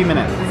in 40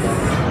 minutes.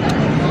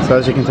 So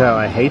as you can tell,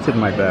 I hated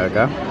my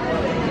burger.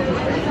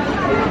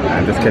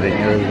 I'm just kidding,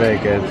 it was very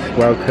good.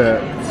 Well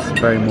cooked,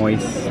 very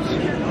moist.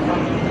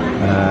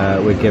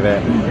 We'd give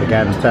it,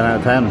 again, 10 out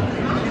of 10.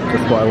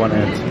 Just what I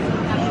wanted.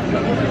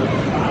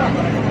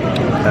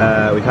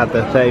 We've had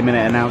the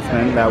 30-minute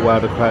announcement that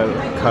World of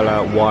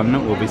Colour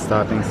 1 will be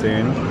starting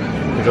soon.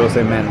 Which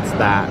also meant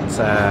that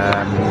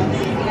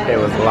it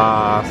was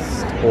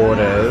last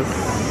orders.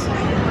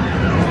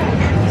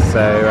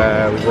 So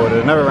we've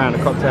ordered another round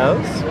of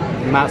cocktails.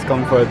 Matt's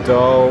gone for a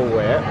Dole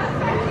Whip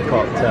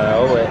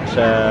cocktail, which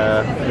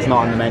is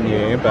not on the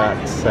menu, but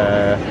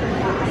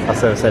our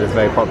server said it's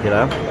very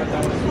popular.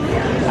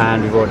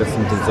 And we've ordered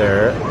some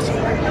dessert.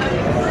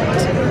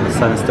 The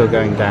sun is still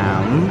going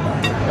down,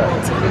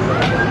 but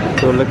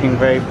still looking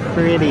very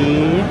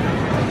pretty.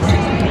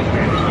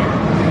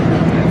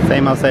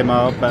 Same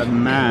old, but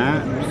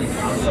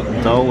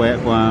Matt's Dole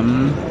Whip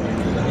one,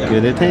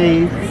 good a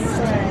taste.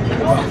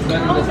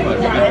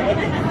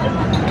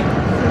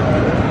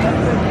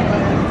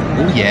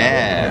 Oh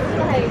yeah!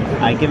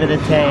 I give it a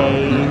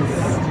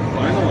taste.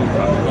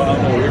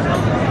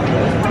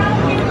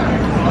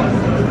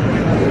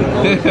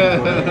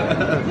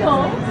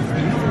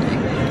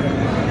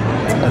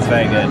 That's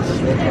very good.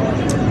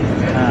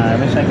 I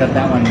wish I got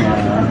that one now.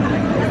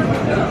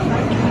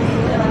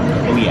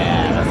 Oh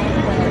yeah, that's good.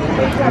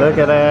 Look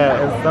at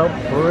it, it's so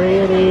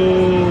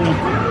pretty.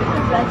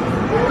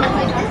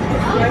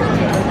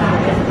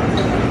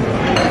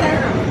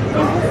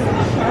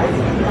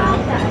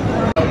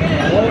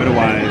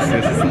 Otherwise,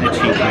 this isn't a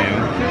cheap meal.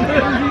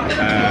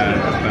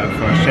 But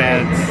for a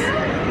shared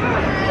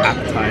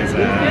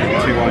appetizer,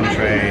 2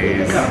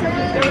 entrees,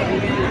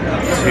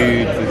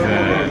 2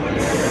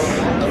 desserts,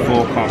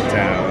 4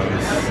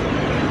 cocktails,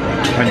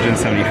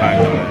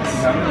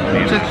 $175.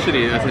 Which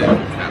actually isn't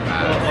that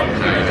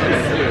bad.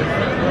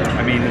 I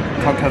mean, the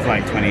cocktails are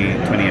like 20 a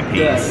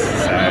piece,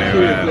 so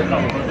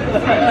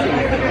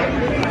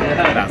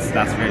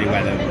that's really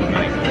where the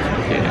money goes.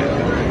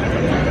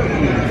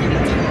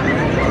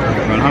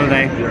 We're on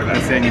holiday,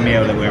 that's the only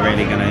meal that we're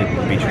really going to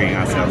be treating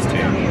ourselves to. So,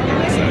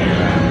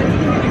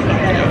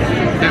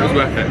 it was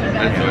worth it,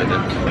 I enjoyed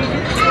it.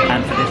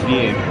 And for this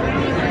view,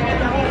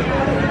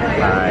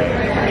 like,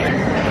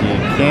 you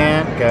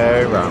can't go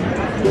wrong.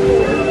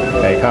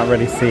 Okay, you can't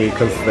really see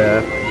because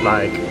the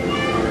like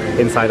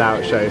Inside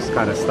Out show's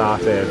kind of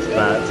started,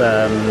 but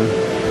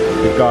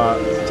we've got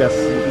just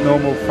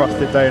normal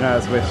frosted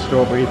donuts with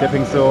strawberry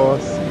dipping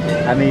sauce,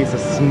 and these are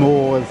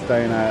s'mores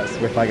donuts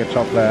with like a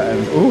chocolate,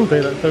 and ooh,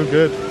 they look so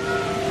good.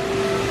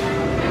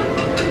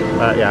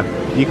 Yeah,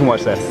 you can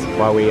watch this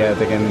while we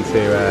dig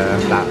into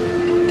that.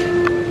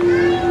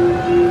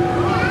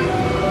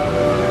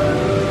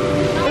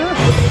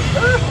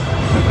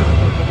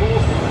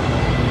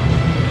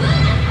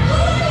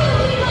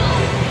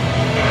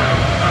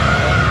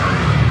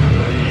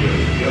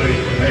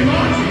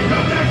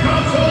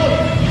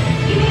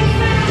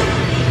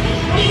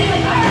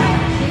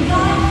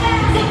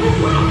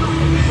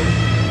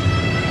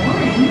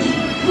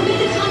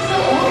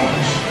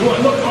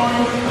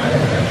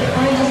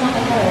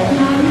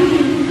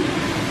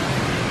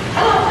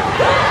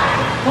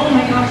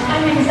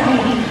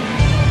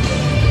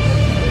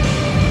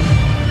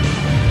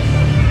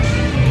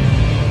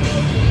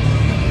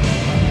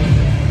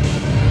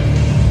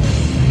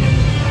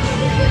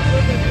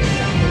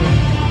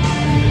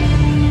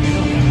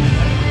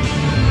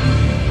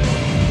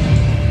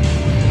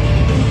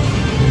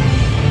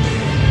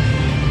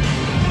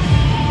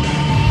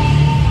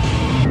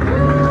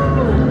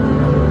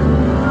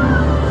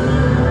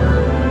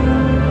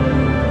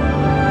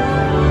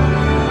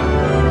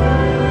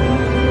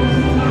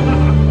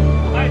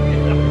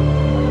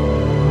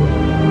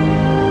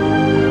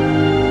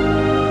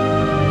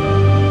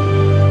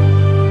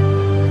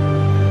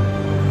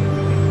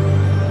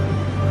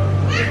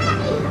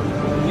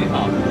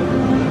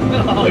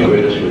 The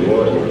greatest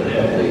reward is to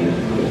have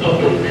the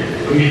public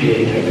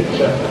appreciate and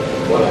accept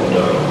what I've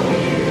done.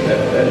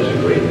 That is a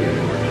great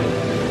gift.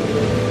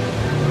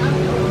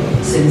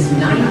 Since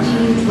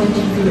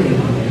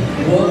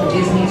 1923, Walt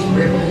Disney's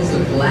ripples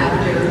of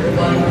laughter,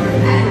 wonder,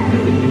 and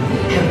beauty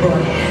have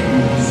brought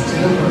happiness to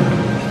the world.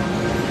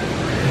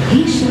 He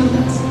showed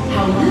us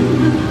how little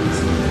ripples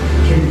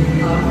can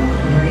become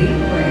great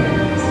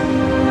waves.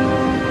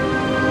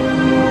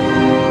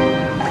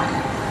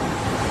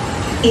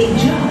 It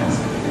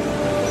just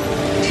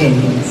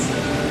takes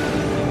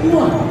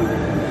one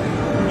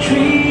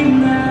dream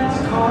that's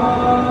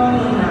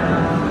calling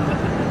out,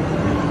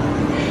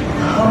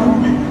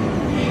 hope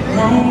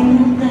lying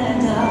in the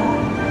dark,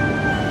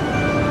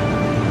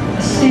 a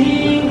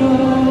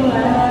single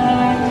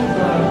act of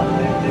love.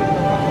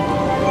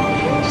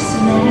 Just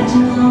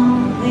imagine all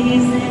the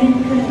ways that it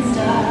could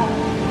start.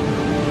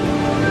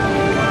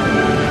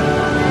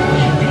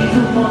 You'd be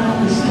the one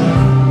to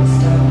start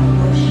the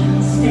ocean,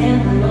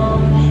 stand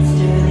alone,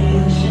 stir the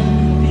ocean,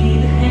 be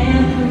the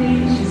hand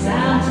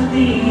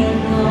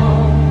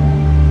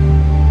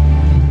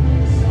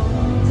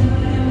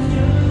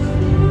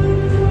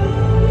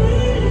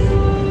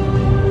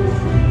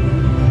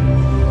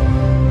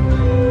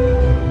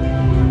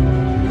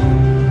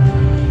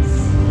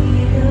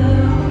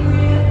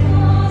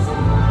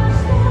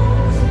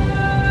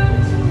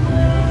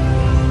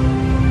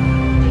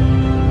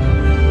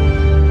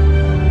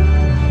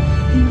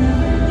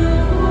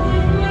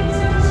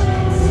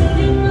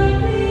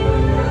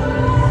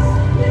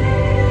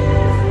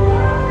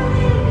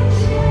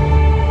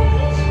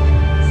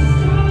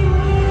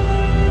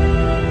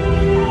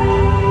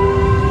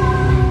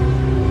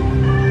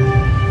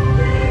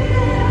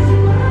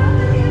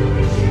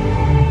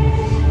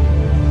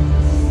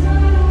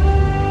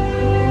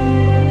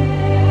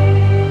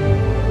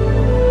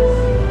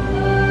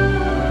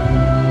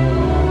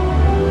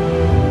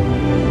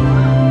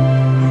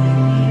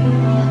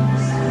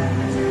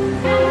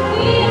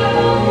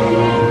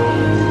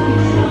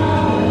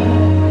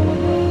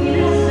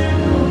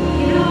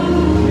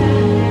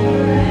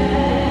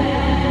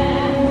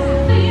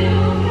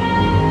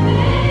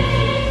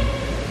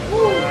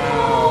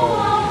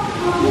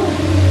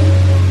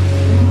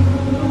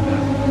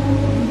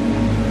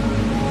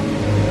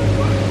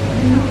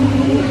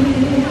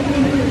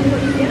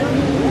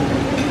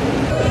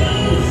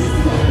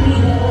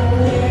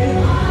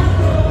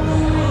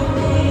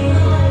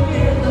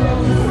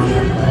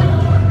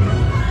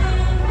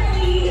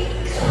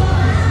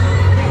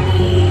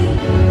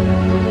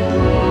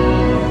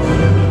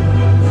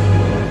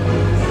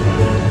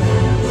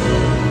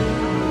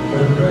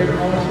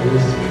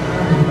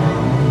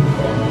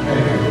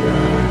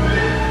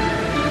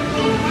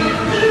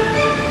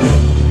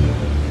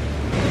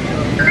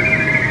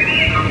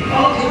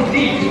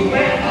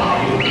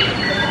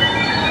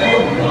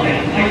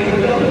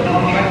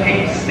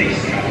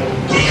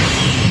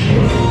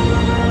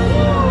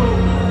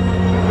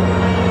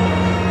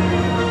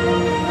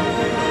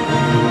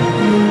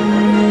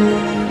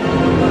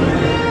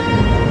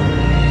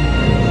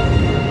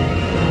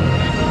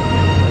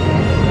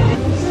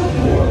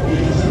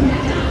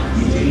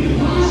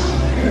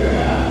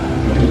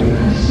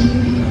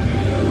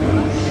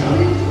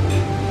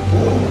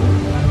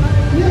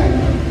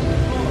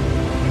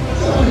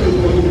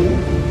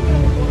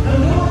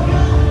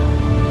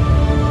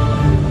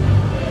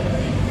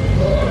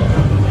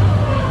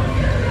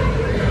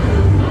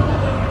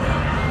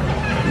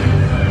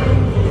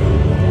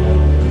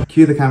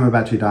cue the camera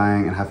battery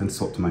dying, and have them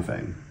swap to my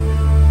phone.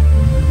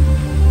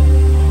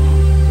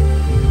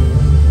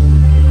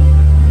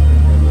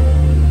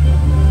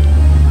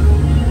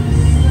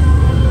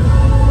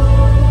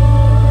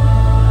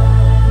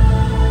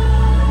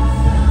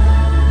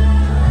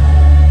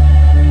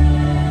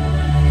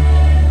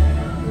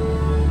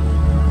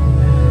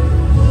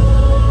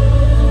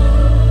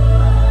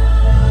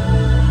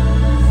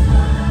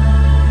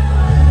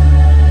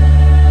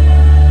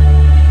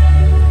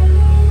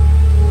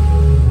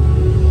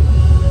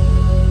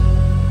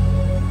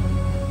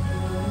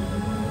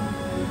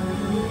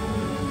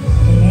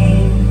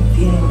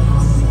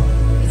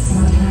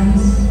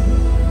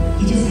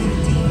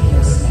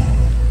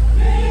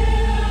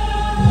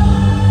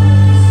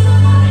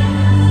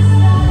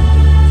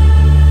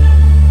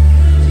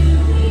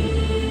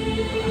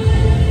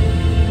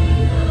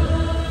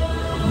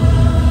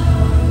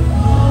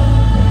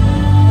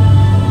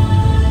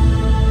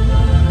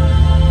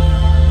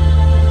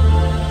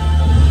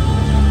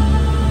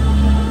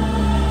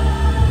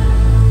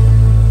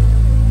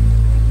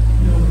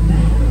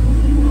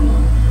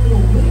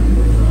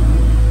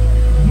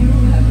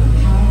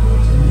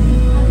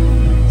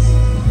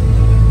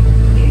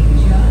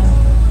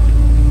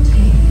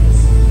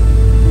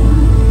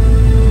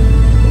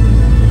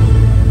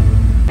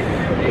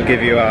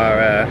 Give you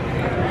our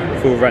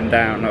full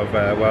rundown of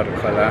World of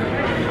Colour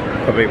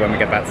probably when we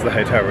get back to the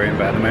hotel room,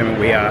 but at the moment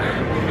we are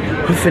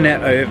hoofing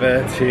it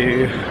over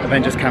to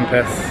Avengers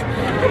Campus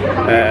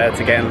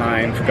to get in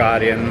line for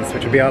Guardians,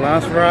 which will be our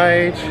last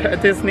ride at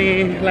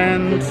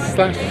Disneyland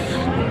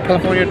 /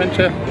 California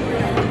Adventure.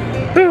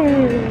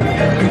 Woo!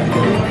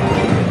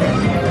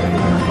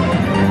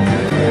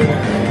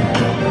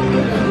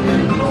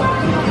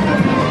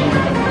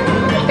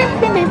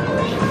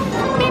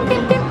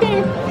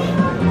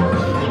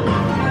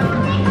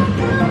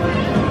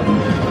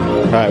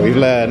 Right, we've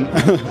learned.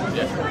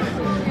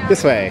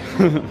 This way.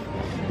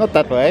 Not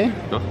that way.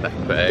 Not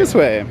that way. This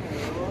way.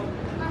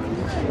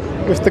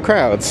 With the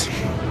crowds.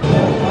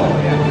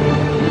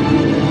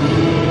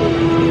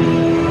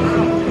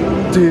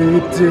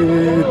 Do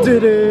do do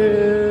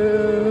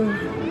do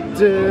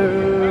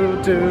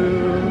do do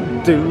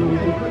do.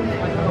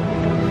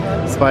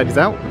 Spidey's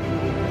out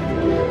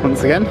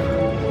once again.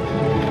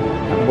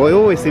 That boy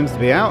always seems to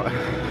be out.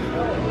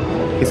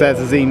 He says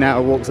as he now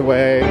walks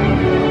away.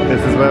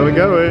 This is where we're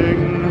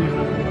going.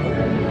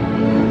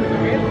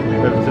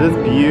 Over to this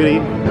beauty.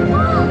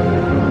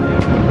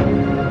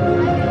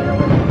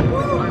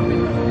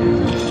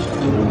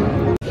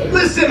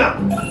 Listen up!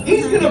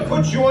 He's gonna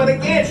put you on a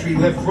gantry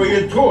lift for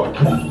your tour.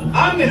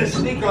 I'm gonna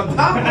sneak on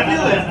top of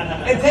your lift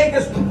and take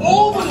us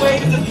all the way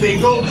to the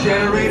big old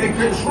generator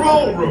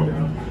control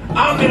room.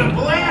 I'm gonna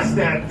blast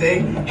that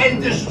thing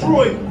and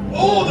destroy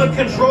all the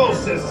control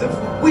systems,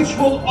 which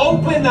will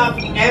open up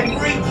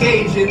every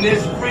cage in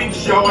this freak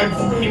show and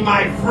free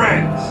my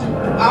friends.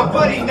 Our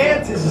buddy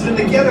Mantis is in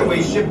the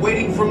getaway ship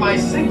waiting for my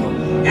signal,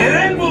 and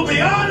then we'll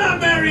be on our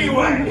merry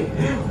way.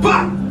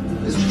 But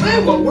this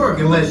plan won't work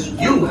unless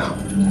you help.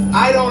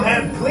 I don't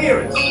have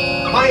clearance.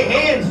 My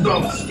hands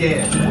don't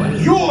scan.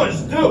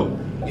 Yours do.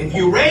 If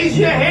you raise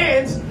your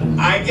hands,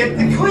 I get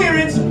the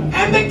clearance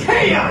and the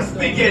chaos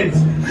begins.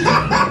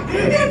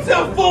 It's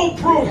a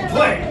foolproof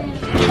plan.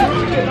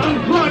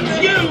 Unplug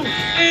you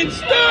and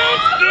start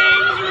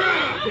things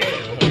rocking.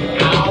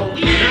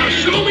 Now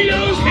show me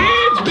those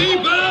hands,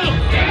 people.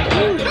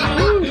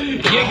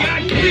 You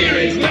got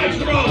clearance. Let's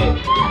roll.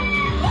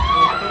 Oh,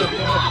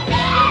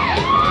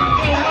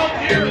 help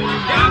here.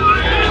 Got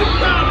my own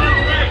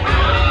problems right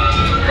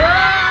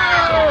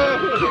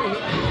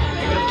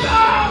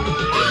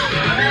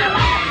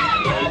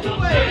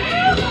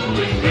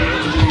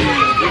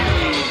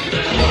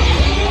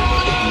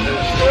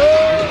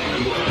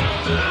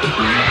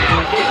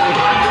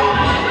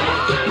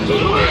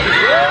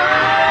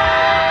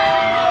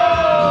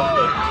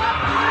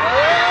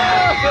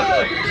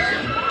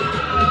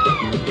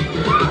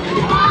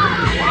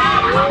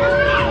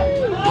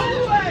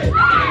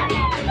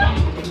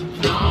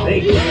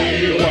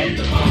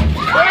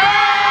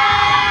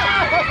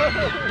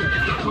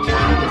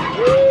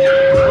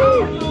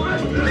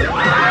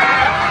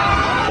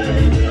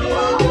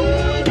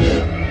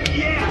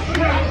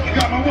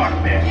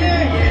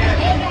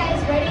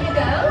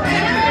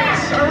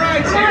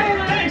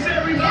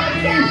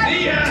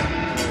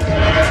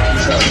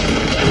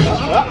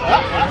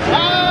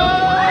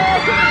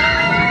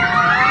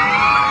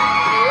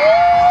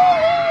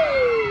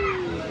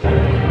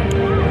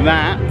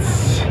That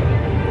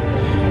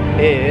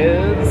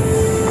is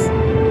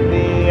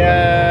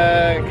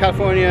the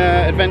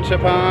California Adventure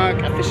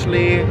Park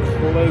officially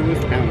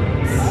closed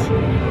out.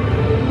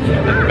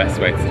 The best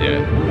way to do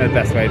it. The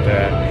best way to do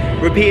it.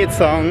 Repeated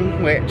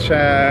song, which is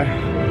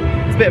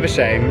a bit of a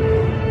shame.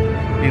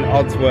 I mean,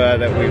 odds were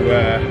that we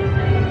were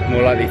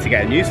more likely to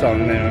get a new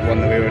song than one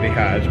that we already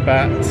had,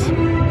 but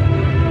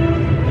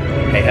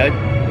hey ho.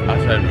 I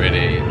don't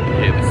really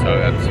hear the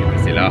song, I'm too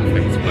busy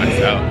laughing to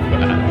myself.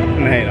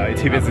 No, you're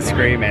too busy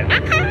screaming.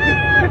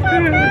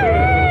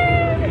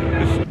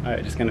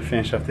 Alright, just going to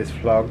finish off this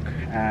vlog.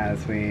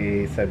 As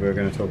we said, we were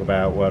going to talk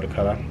about World of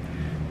Colour.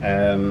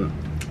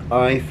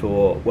 I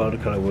thought World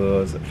of Colour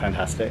was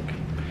fantastic.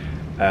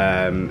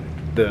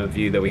 The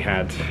view that we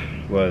had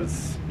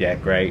was, yeah,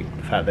 great.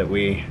 The fact that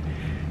we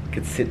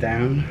could sit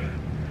down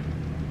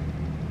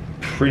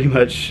pretty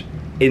much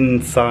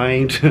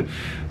inside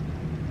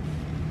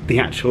the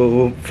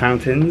actual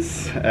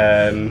fountains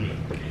and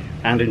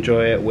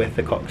enjoy it with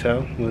the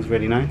cocktail was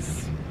really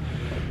nice.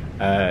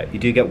 You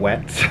do get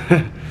wet.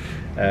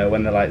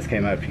 When the lights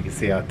came up, you could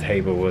see our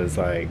table was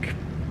like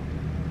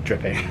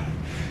dripping.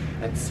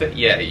 I'd say,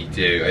 yeah, you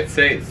do. I'd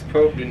say it's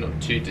probably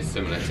not too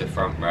dissimilar to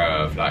front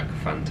row of like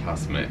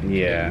Fantasmic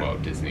in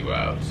Walt Disney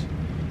World.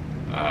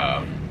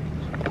 But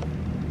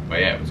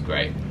yeah, it was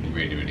great.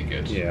 Really, really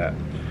good. Yeah.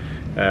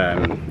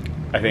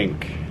 I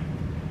think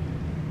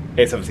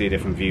it's obviously a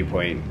different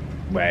viewpoint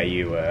where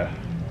you were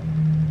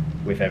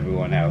with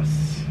everyone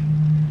else.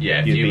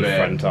 Yeah, you'd be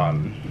front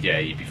on. Yeah,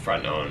 you'd be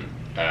front on.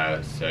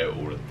 So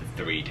all of the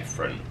 3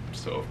 different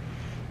sort of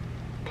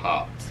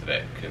parts of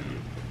it can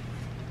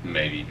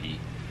maybe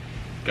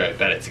go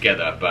better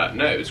together. But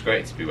no, it was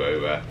great to be where we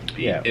were,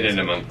 in and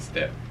amongst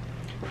it.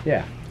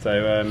 Yeah.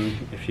 So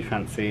if you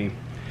fancy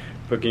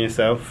booking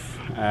yourself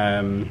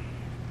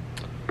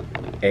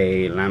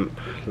a Lamp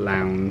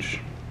Lounge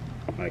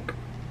like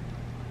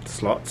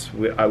slot,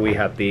 we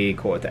had the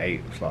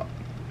 7:45 slot,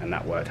 and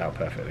that worked out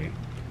perfectly.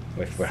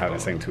 We're having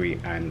something to eat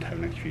and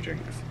having a few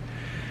drinks.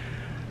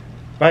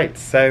 Right,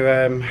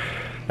 so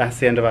that's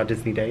the end of our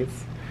Disney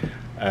days,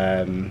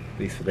 at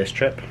least for this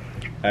trip.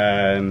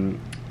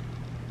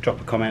 Drop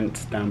a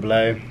comment down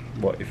below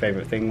what your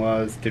favourite thing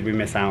was. Did we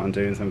miss out on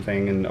doing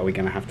something, and are we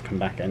going to have to come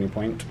back at any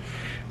point?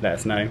 Let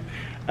us know.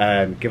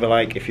 Give a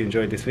like if you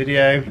enjoyed this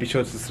video. Be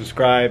sure to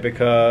subscribe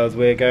because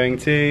we're going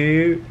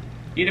to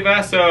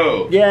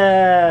Universal!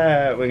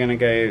 Yeah! We're going to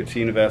go to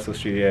Universal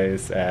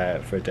Studios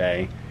for a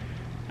day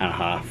and a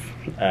half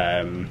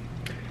and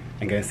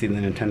go and see the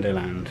Nintendo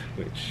Land,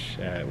 which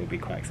will be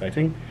quite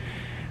exciting.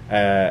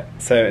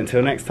 So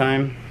until next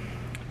time,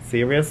 see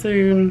you real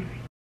soon!